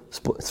 little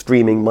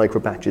streaming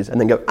micro batches, and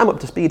then go, I'm up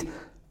to speed.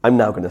 I'm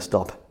now going to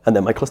stop, and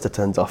then my cluster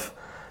turns off,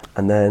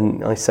 and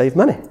then I save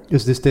money.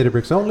 Is this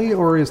Databricks only,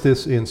 or is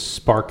this in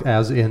Spark,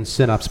 as in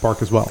Synapse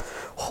Spark as well?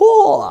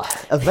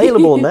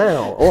 Available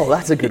now.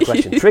 That's a good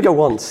question. Trigger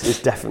once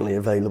is definitely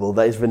available.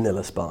 That is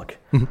vanilla Spark.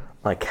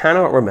 I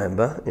cannot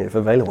remember if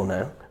available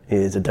now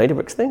is a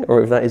Databricks thing,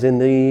 or if that is in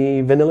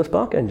the vanilla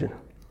Spark engine.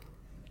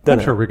 I'm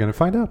sure we're going to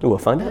find out. We'll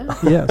find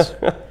out. Yes.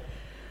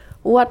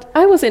 What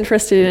I was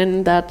interested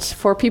in, that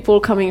for people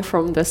coming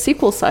from the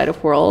SQL side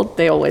of world,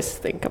 they always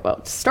think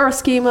about star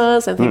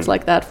schemas and things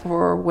like that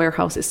for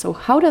warehouses. So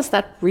how does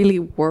that really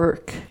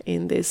work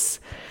in this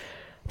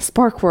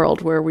Spark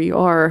world where we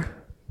are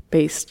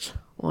based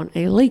on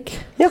a lake?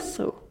 Yeah.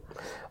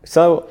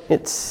 So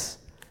it's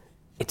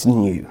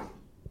new.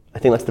 I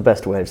think that's the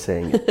best way of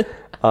saying it.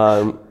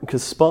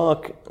 Because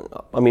Spark,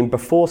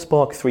 before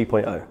Spark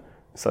 3.0,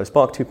 so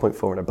Spark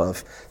 2.4 and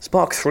above,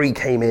 Spark 3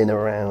 came in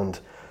around,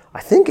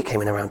 I think it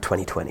came in around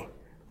 2020.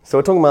 So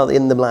we're talking about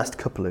in the last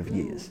couple of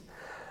years.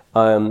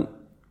 So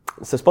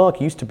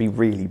Spark used to be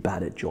really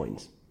bad at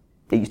joins.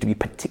 It used to be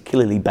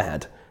particularly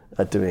bad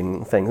at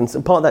doing things. And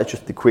so part of that is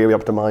just the query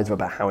optimizer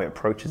about how it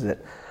approaches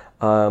it.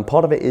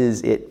 Part of it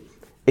is it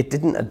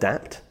didn't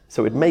adapt.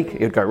 So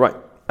it'd go, right,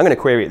 I'm going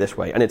to query it this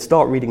way, and it'd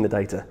start reading the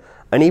data.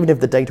 And even if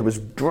the data was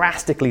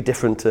drastically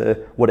different to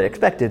what it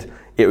expected,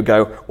 it would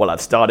go, well,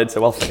 I've started,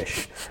 so I'll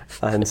finish.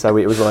 And so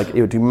it was it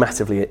would do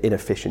massively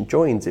inefficient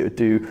joins. It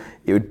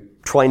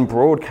would try and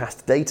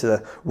broadcast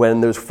data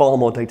when there was far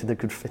more data that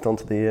could fit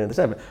onto the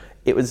server.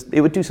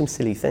 It would do some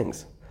silly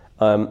things.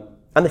 And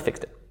they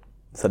fixed it.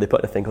 So they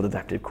put a thing called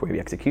adaptive query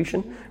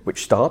execution,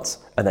 which starts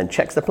and then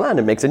checks the plan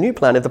and makes a new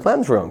plan if the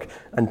plan's wrong,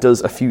 and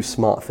does a few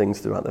smart things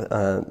throughout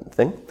the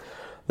thing.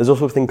 There's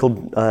also a thing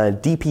called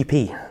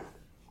DPP,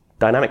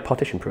 dynamic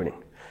partition pruning,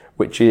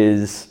 which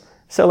is,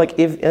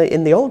 if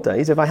in the old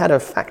days, if I had a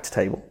fact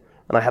table,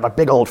 and I had a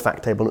big old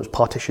fact table and it was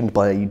partitioned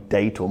by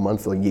date or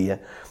month or year,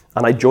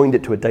 and I joined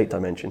it to a date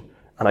dimension,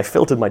 and I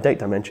filtered my date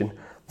dimension,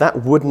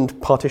 that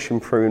wouldn't partition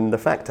prune the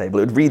fact table.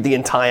 It would read the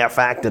entire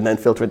fact and then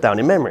filter it down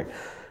in memory,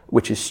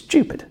 which is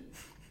stupid.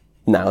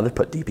 Now they've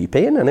put DPP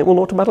in, and it will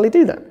automatically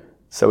do that.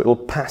 So it will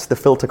pass the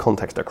filter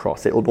context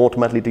across. It will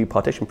automatically do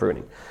partition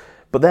pruning.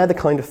 But they're the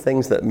kind of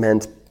things that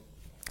meant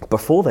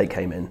before they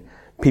came in,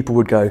 people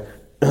would go,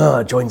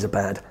 joins are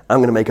bad. I'm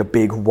going to make a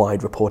big,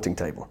 wide reporting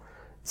table.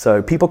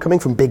 So people coming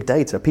from big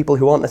data, people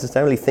who aren't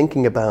necessarily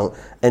thinking about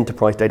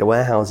enterprise data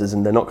warehouses,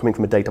 and they're not coming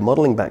from a data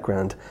modeling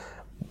background,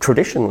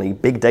 traditionally,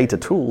 big data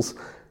tools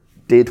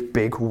did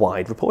big,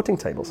 wide reporting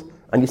tables.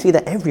 And you see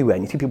that everywhere,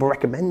 and you see people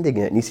recommending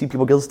it, and you see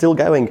people still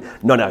going,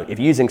 no, if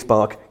you're using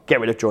Spark, get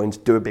rid of joins,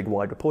 do a big,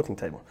 wide reporting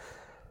table.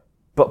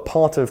 But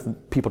part of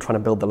people trying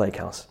to build the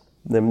lakehouse,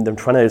 them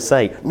trying to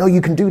say, no,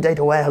 you can do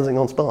data warehousing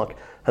on Spark,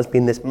 has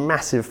been this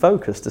massive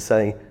focus to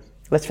say,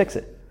 let's fix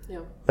it. Yeah.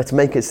 Let's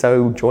make it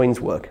so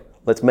joins work.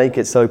 Let's make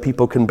it so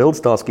people can build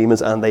star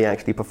schemas and they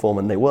actually perform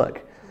and they work.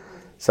 Mm-hmm.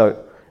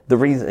 So the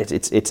reason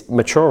it's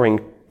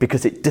maturing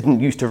because it didn't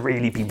used to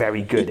really be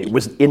very good. It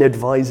was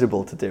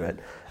inadvisable to do it.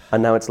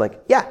 And now it's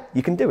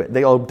you can do it.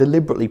 They are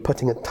deliberately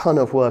putting a ton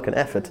of work and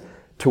effort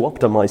to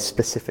optimize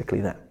specifically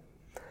that.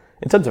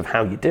 In terms of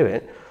how you do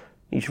it,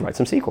 you should write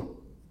some SQL.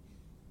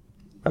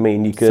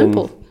 You can.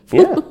 Simple.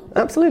 Yeah,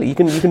 absolutely. You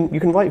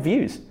can write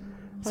views.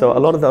 So a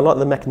lot of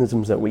the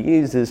mechanisms that we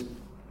use is,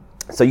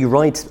 so you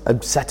write a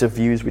set of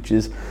views, which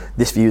is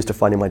this view is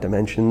defining my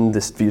dimension,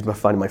 this view is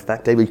defining my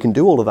fact table. You can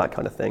do all of that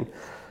kind of thing,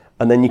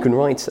 and then you can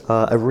write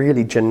a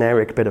really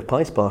generic bit of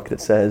PySpark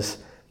that says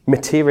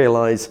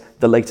materialize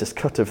the latest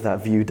cut of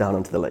that view down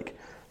onto the lake.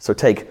 So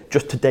take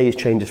just today's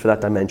changes for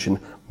that dimension,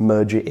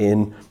 merge it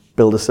in,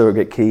 build a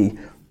surrogate key,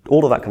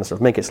 all of that kind of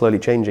stuff. Make it slowly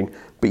changing,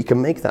 but you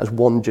can make that as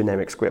one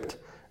generic script.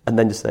 And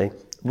then just say,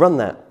 run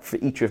that for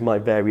each of my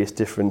various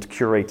different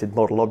curated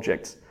model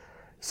objects.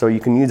 So you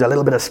can use a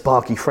little bit of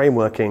Sparky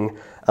frameworking,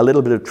 a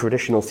little bit of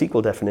traditional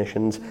SQL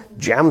definitions,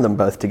 jam them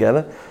both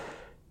together,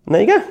 and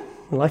there you go.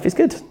 Life is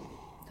good.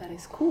 That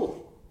is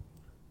cool.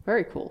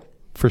 Very cool.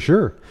 For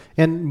sure.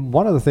 And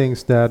one of the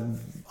things that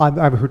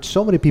I've heard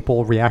so many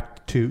people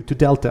react to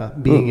Delta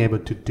being able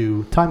to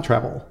do time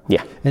travel.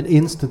 Yeah. And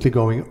instantly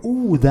going,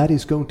 ooh, that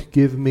is going to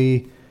give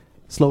me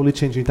slowly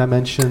changing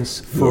dimensions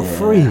for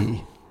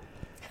free.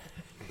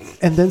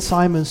 And then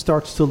Simon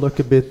starts to look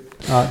a bit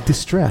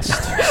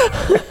distressed.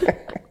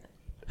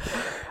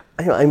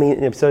 I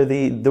mean, so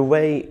the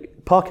way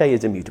Parquet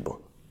is immutable.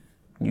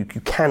 You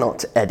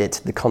cannot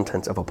edit the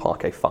contents of a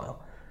Parquet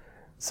file.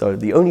 So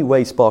the only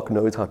way Spark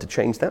knows how to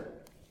change that,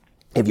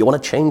 if you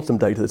want to change some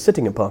data that's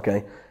sitting in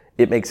Parquet,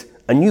 it makes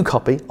a new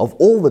copy of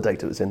all the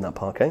data that's in that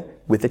Parquet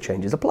with the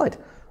changes applied.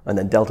 And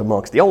then Delta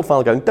marks the old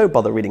file going, don't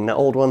bother reading that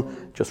old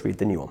one, just read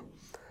the new one.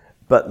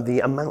 But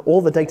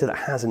all the data that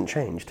hasn't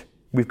changed,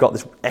 we've got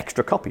this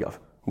extra copy of.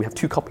 We have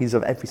 2 copies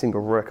of every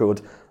single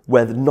record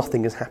where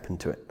nothing has happened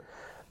to it.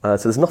 So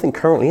there's nothing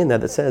currently in there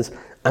that says,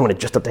 I'm going to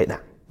just update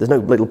that. There's no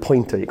little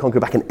pointer. You can't go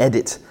back and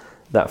edit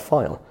that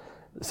file.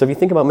 So if you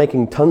think about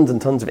making tons and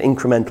tons of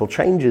incremental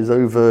changes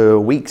over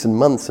weeks and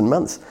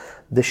months,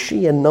 the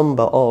sheer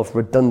number of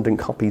redundant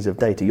copies of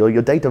data,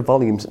 your data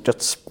volumes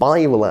just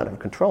spiral out of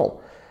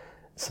control.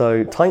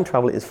 So time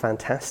travel is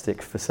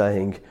fantastic for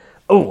saying,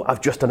 oh,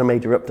 I've just done a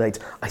major update.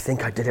 I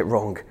think I did it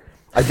wrong.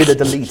 I did a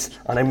delete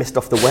and I missed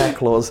off the where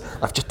clause.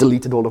 I've just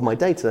deleted all of my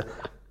data.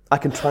 I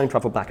can time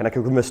travel back and I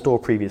can restore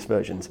previous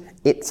versions.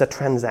 It's a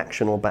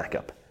transactional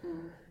backup.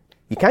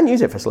 You can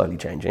use it for slowly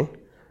changing,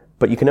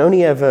 but you can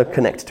only ever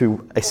connect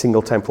to a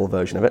single temporal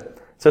version of it.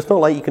 So it's not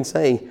like you can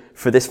say,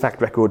 for this fact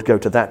record, go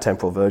to that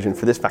temporal version,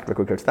 for this fact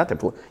record, go to that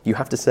temporal. You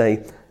have to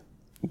say,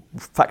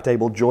 fact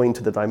table join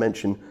to the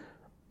dimension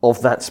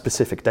of that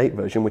specific date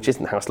version, which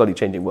isn't how slowly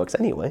changing works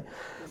anyway.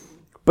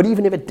 But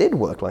even if it did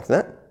work like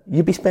that,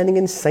 you'd be spending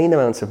insane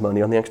amounts of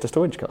money on the extra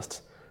storage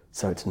costs.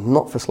 So it's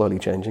not for slowly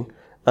changing.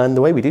 And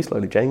the way we do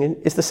slowly changing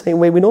is the same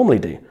way we normally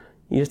do.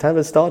 You just have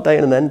a start date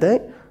and an end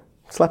date,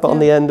 slap it on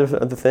the end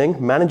of the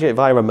thing, manage it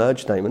via a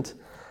merge statement.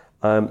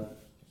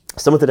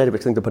 Some of the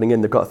Databricks things they're putting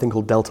in, they've got a thing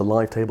called Delta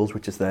Live Tables,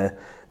 which is their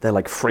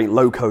like free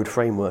low-code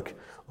framework,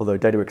 although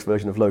Databricks'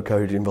 version of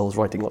low-code involves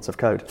writing lots of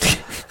code.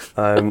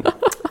 But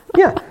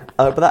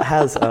that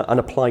has an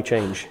apply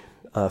change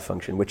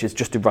function, which is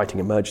just writing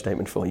a merge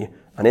statement for you.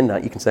 And in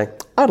that, you can say,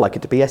 I'd like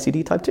it to be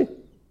SED type 2.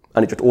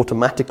 And it just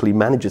automatically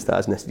manages that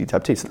as an SED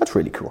type 2. So that's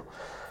really cool.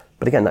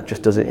 But again, that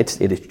just does it.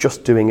 It is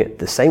just doing it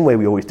the same way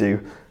we always do,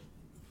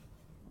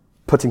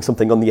 putting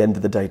something on the end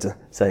of the data,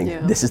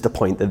 saying this is the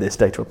point that this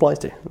data applies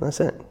to. And that's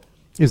it.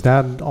 Is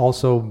that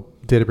also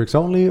Databricks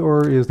only,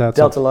 or is that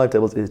Delta Live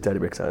Tables is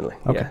Databricks only.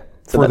 Okay. Yeah.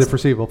 So for the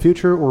foreseeable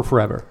future or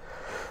forever?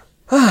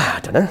 I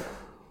don't know.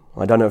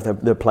 I don't know if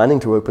they're planning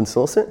to open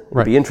source it.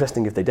 It'd be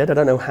interesting if they did. I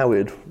don't know how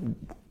it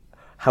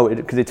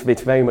because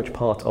it's very much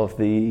part of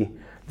the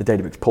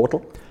Databricks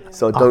portal.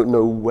 So I don't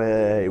know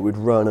where it would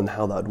run and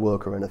how that would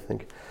work or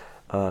anything.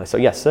 So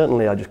yes,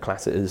 certainly I just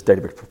class it as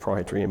Databricks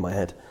proprietary in my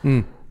head.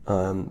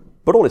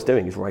 But all it's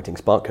doing is writing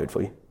Spark code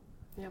for you.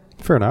 Yep.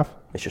 Fair enough.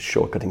 It's just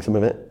shortcutting some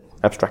of it,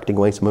 abstracting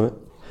away some of it.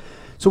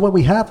 So when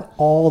we have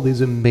all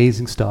this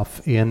amazing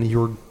stuff in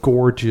your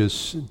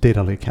gorgeous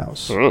data lake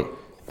house,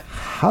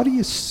 how do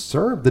you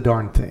serve the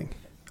darn thing?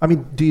 I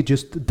mean, do you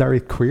just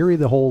direct query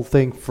the whole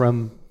thing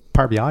from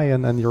Power BI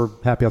and you're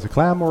happy as a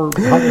clam, or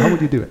how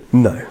would you do it?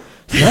 No.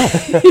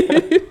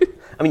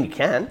 I mean, you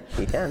can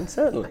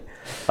certainly.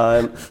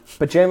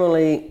 But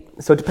generally,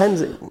 so it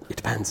depends. It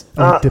depends.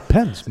 It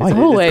depends. Mike.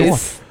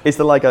 Always. Is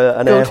there like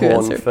an air horn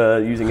answer. for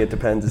using it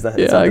depends? Is that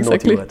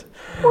exactly. a naughty word?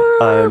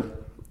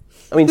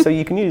 I mean, so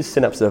you can use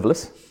Synapse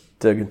Serverless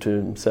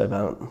to serve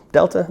out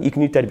Delta. You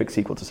can use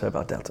Databricks SQL to serve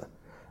out Delta.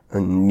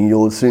 And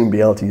you'll soon be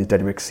able to use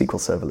Databricks SQL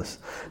Serverless,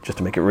 just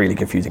to make it really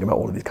confusing about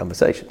all of these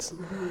conversations.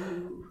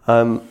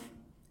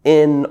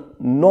 In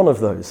none of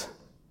those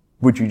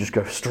would you just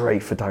go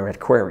straight for direct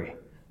query,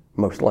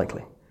 most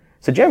likely.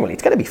 So generally,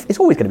 it's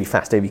always going to be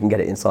faster if you can get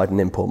it inside an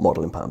import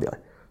model in Power BI.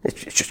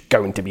 It's just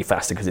going to be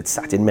faster because it's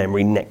sat in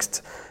memory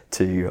next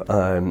to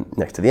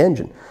the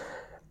engine.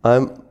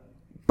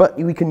 But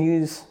we can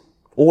use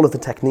all of the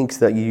techniques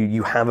that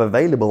you have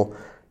available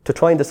to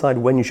try and decide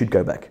when you should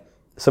go back.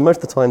 So most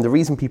of the time, the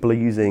reason people are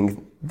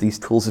using these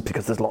tools is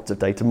because there's lots of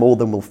data, more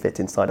than will fit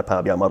inside a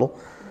Power BI model.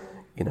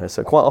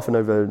 So quite often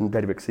over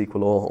Databricks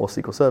SQL or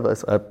SQL Server,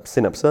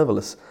 Synapse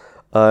Serverless,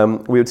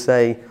 we would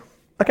say,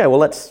 okay, well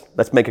let's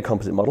make a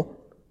composite model.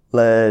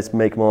 Let's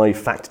make my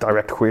fact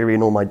direct query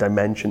and all my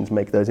dimensions,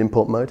 make those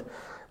import mode.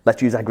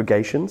 Let's use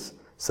aggregations.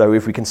 So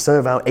if we can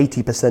serve out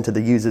 80% of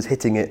the users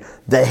hitting it,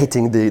 they're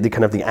hitting the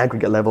kind of the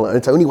aggregate level, and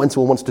it's only when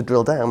someone wants to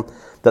drill down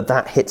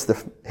that hits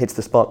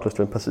the Spark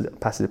cluster and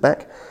passes it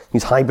back.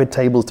 Use hybrid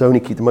tables to only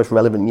keep the most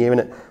relevant year in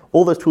it.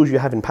 All those tools you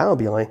have in Power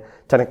BI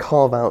to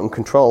carve out and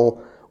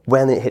control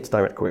when it hits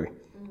direct query.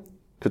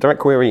 Because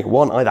direct query,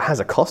 one, either has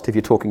a cost if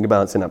you're talking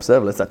about Synapse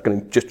Serverless, that's going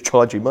to just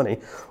charge you money,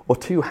 or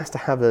two, has to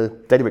have a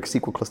Databricks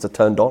SQL cluster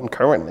turned on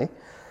currently.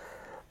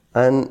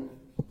 And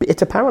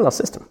it's a parallel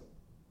system.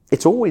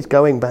 It's always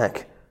going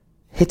back,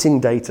 hitting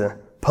data,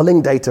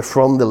 pulling data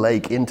from the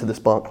lake into the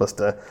Spark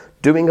cluster,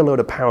 doing a load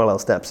of parallel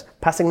steps,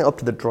 passing it up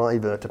to the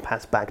driver to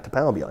pass back to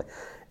Power BI.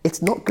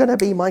 It's not going to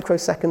be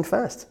microsecond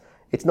fast.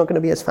 It's not going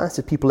to be as fast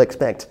as people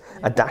expect.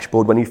 A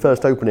dashboard, when you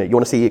first open it, you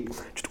want to see it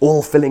just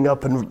all filling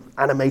up and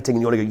animating,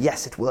 and you want to go,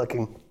 yes, it's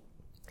working.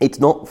 It's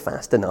not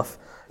fast enough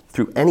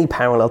through any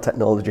parallel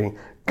technology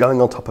going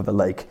on top of a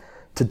lake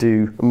to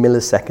do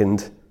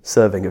millisecond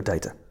serving of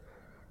data.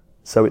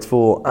 So it's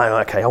for,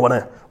 okay, I want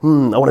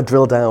to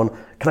drill down.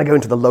 Can I go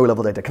into the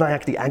low-level data? Can I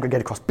actually aggregate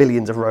across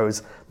billions of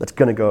rows? That's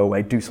going to go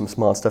away, do some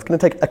smart stuff. Going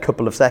to take a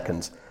couple of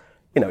seconds.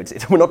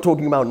 We're not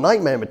talking about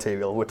nightmare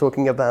material. We're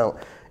talking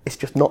about, it's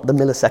just not the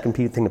millisecond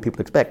thing that people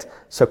expect.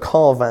 So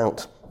carve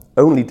out,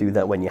 only do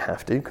that when you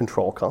have to,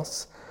 control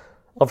costs.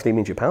 Obviously it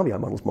means your Power BI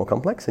model is more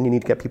complex, and you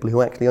need to get people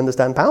who actually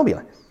understand Power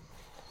BI.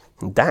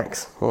 And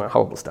DAX,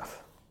 horrible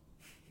stuff.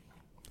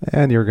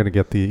 And you're going to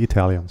get the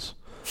Italians.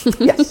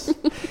 Yes,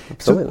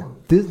 absolutely.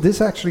 So this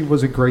actually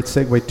was a great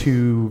segue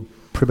to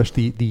pretty much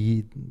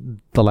the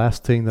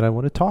last thing that I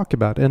want to talk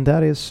about, and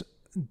that is,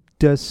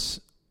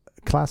 does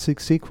Classic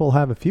SQL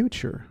have a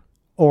future?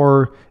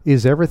 Or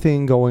is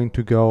everything going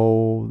to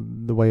go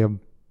the way of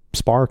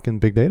Spark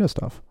and big data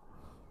stuff?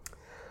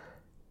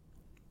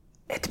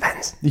 It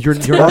depends. You're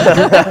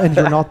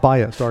not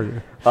biased, are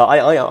you?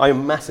 I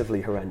am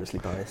massively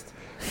horrendously biased.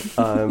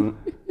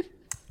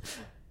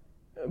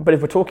 But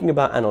if we're talking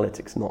about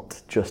analytics, not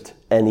just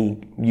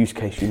any use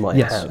case you might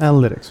have. Yes,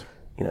 analytics.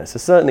 So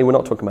certainly we're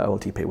not talking about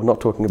OLTP. We're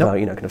not talking about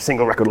kind of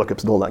single record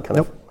lookups and all that kind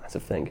of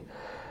massive thing.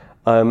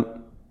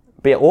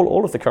 But yeah,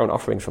 all of the current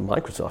offerings from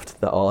Microsoft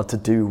that are to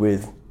do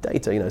with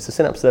data, so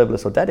Synapse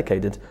Serverless or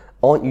Dedicated,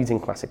 aren't using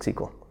Classic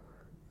SQL.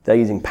 They're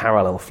using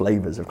parallel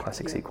flavors of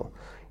Classic SQL.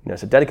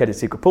 So Dedicated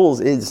SQL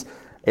Pools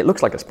it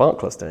looks like a Spark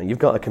cluster. You've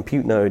got a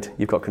compute node,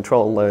 you've got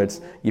control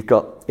nodes,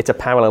 it's a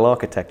parallel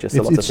architecture.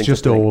 So it's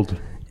just old.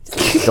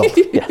 It's old,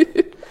 yeah.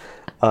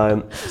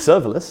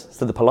 Serverless,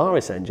 so the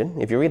Polaris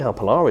engine, if you read how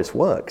Polaris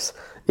works,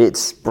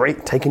 it's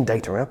taking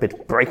data up, it's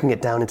breaking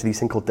it down into these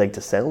things called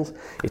data cells,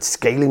 it's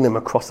scaling them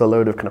across a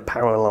load of kind of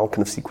parallel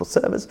kind of SQL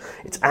servers,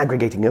 it's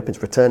aggregating up,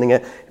 it's returning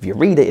it. If you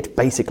read it, it's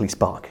basically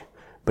Spark,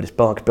 but it's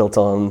Spark built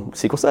on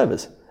SQL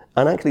servers.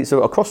 And actually,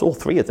 so across all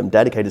three of them,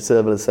 Dedicated,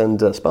 Serverless,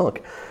 and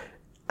Spark,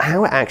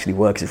 how it actually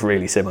works is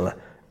really similar.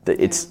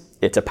 It's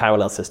a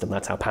parallel system,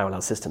 that's how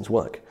parallel systems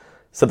work.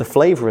 So the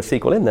flavor of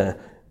SQL in there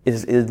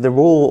is they're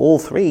all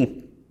three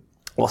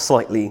are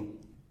slightly,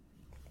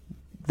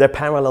 they're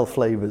parallel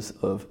flavors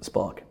of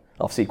Spark,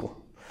 of SQL.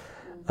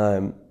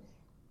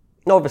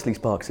 Obviously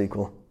Spark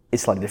SQL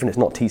is slightly different. It's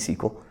not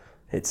T-SQL.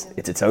 It's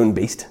its own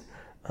beast.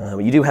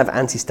 You do have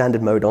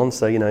anti-standard mode on,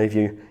 so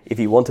if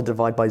you want to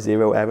divide by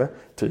zero error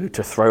to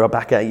throw it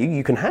back at you,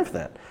 you can have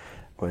that.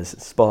 Whereas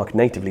Spark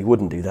natively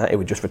wouldn't do that. It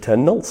would just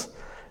return nulls,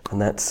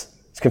 and it's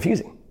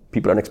confusing.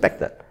 People don't expect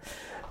that.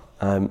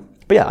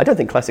 But yeah, I don't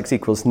think Classic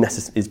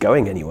SQL is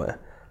going anywhere.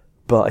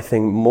 But I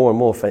think more and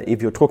more,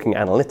 if you're talking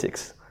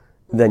analytics,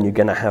 then you're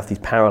going to have these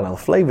parallel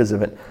flavors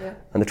of it. Yeah.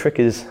 And the trick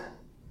is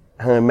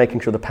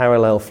making sure the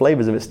parallel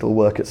flavors of it still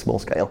work at small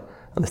scale,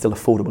 and they're still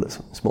affordable at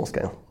small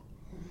scale,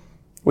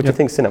 which I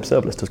think Synapse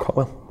Serverless does quite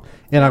well.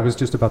 And I was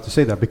just about to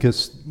say that,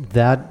 because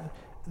that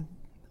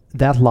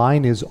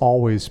line is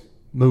always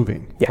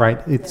moving,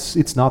 right?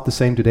 It's not the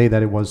same today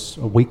that it was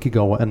a week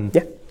ago and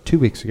 2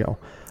 weeks ago.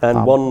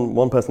 And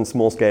one person's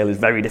small scale is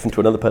very different to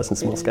another person's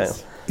small scale.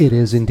 It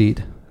is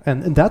indeed.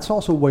 And that's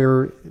also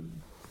where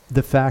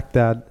the fact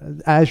that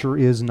Azure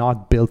is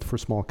not built for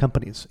small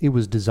companies. It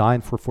was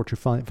designed for Fortune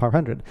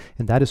 500.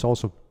 And that is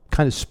also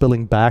kind of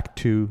spilling back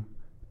to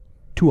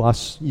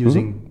us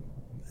using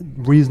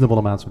reasonable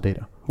amounts of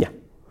data. Yeah.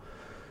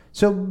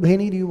 So,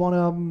 Heini, do you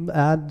want to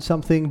add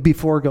something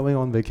before going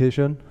on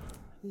vacation?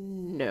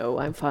 No,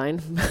 I'm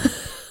fine.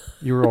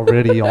 You're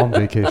already on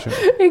vacation.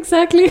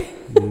 Exactly.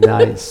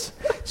 Nice.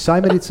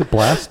 Simon, it's a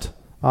blast.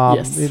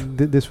 Yes.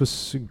 This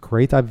was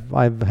great.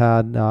 I've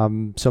had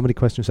so many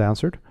questions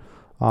answered.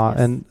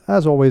 And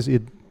as always,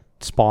 it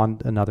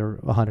spawned another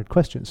 100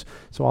 questions.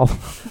 So I'll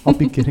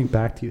be getting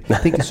back to you.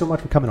 Thank you so much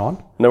for coming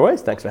on. No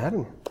worries. Thanks for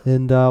having me.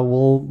 And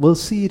we'll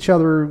see each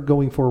other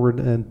going forward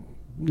and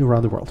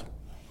around the world.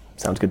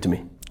 Sounds good to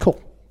me.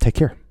 Cool. Take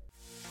care.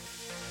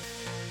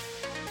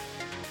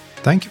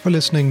 Thank you for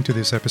listening to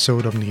this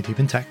episode of Knee Deep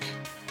in Tech.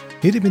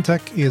 Knee Deep in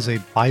Tech is a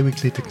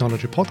bi-weekly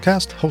technology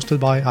podcast hosted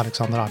by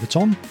Alexander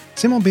Arvidsson,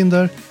 Simon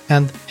Binder,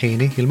 and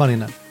Heini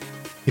Hilmarinen.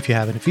 If you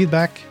have any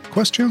feedback,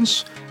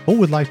 questions, or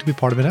would like to be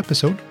part of an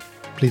episode,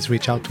 please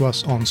reach out to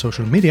us on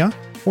social media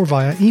or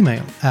via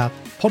email at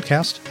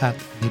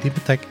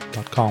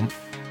podcast@kneedeepintech.com.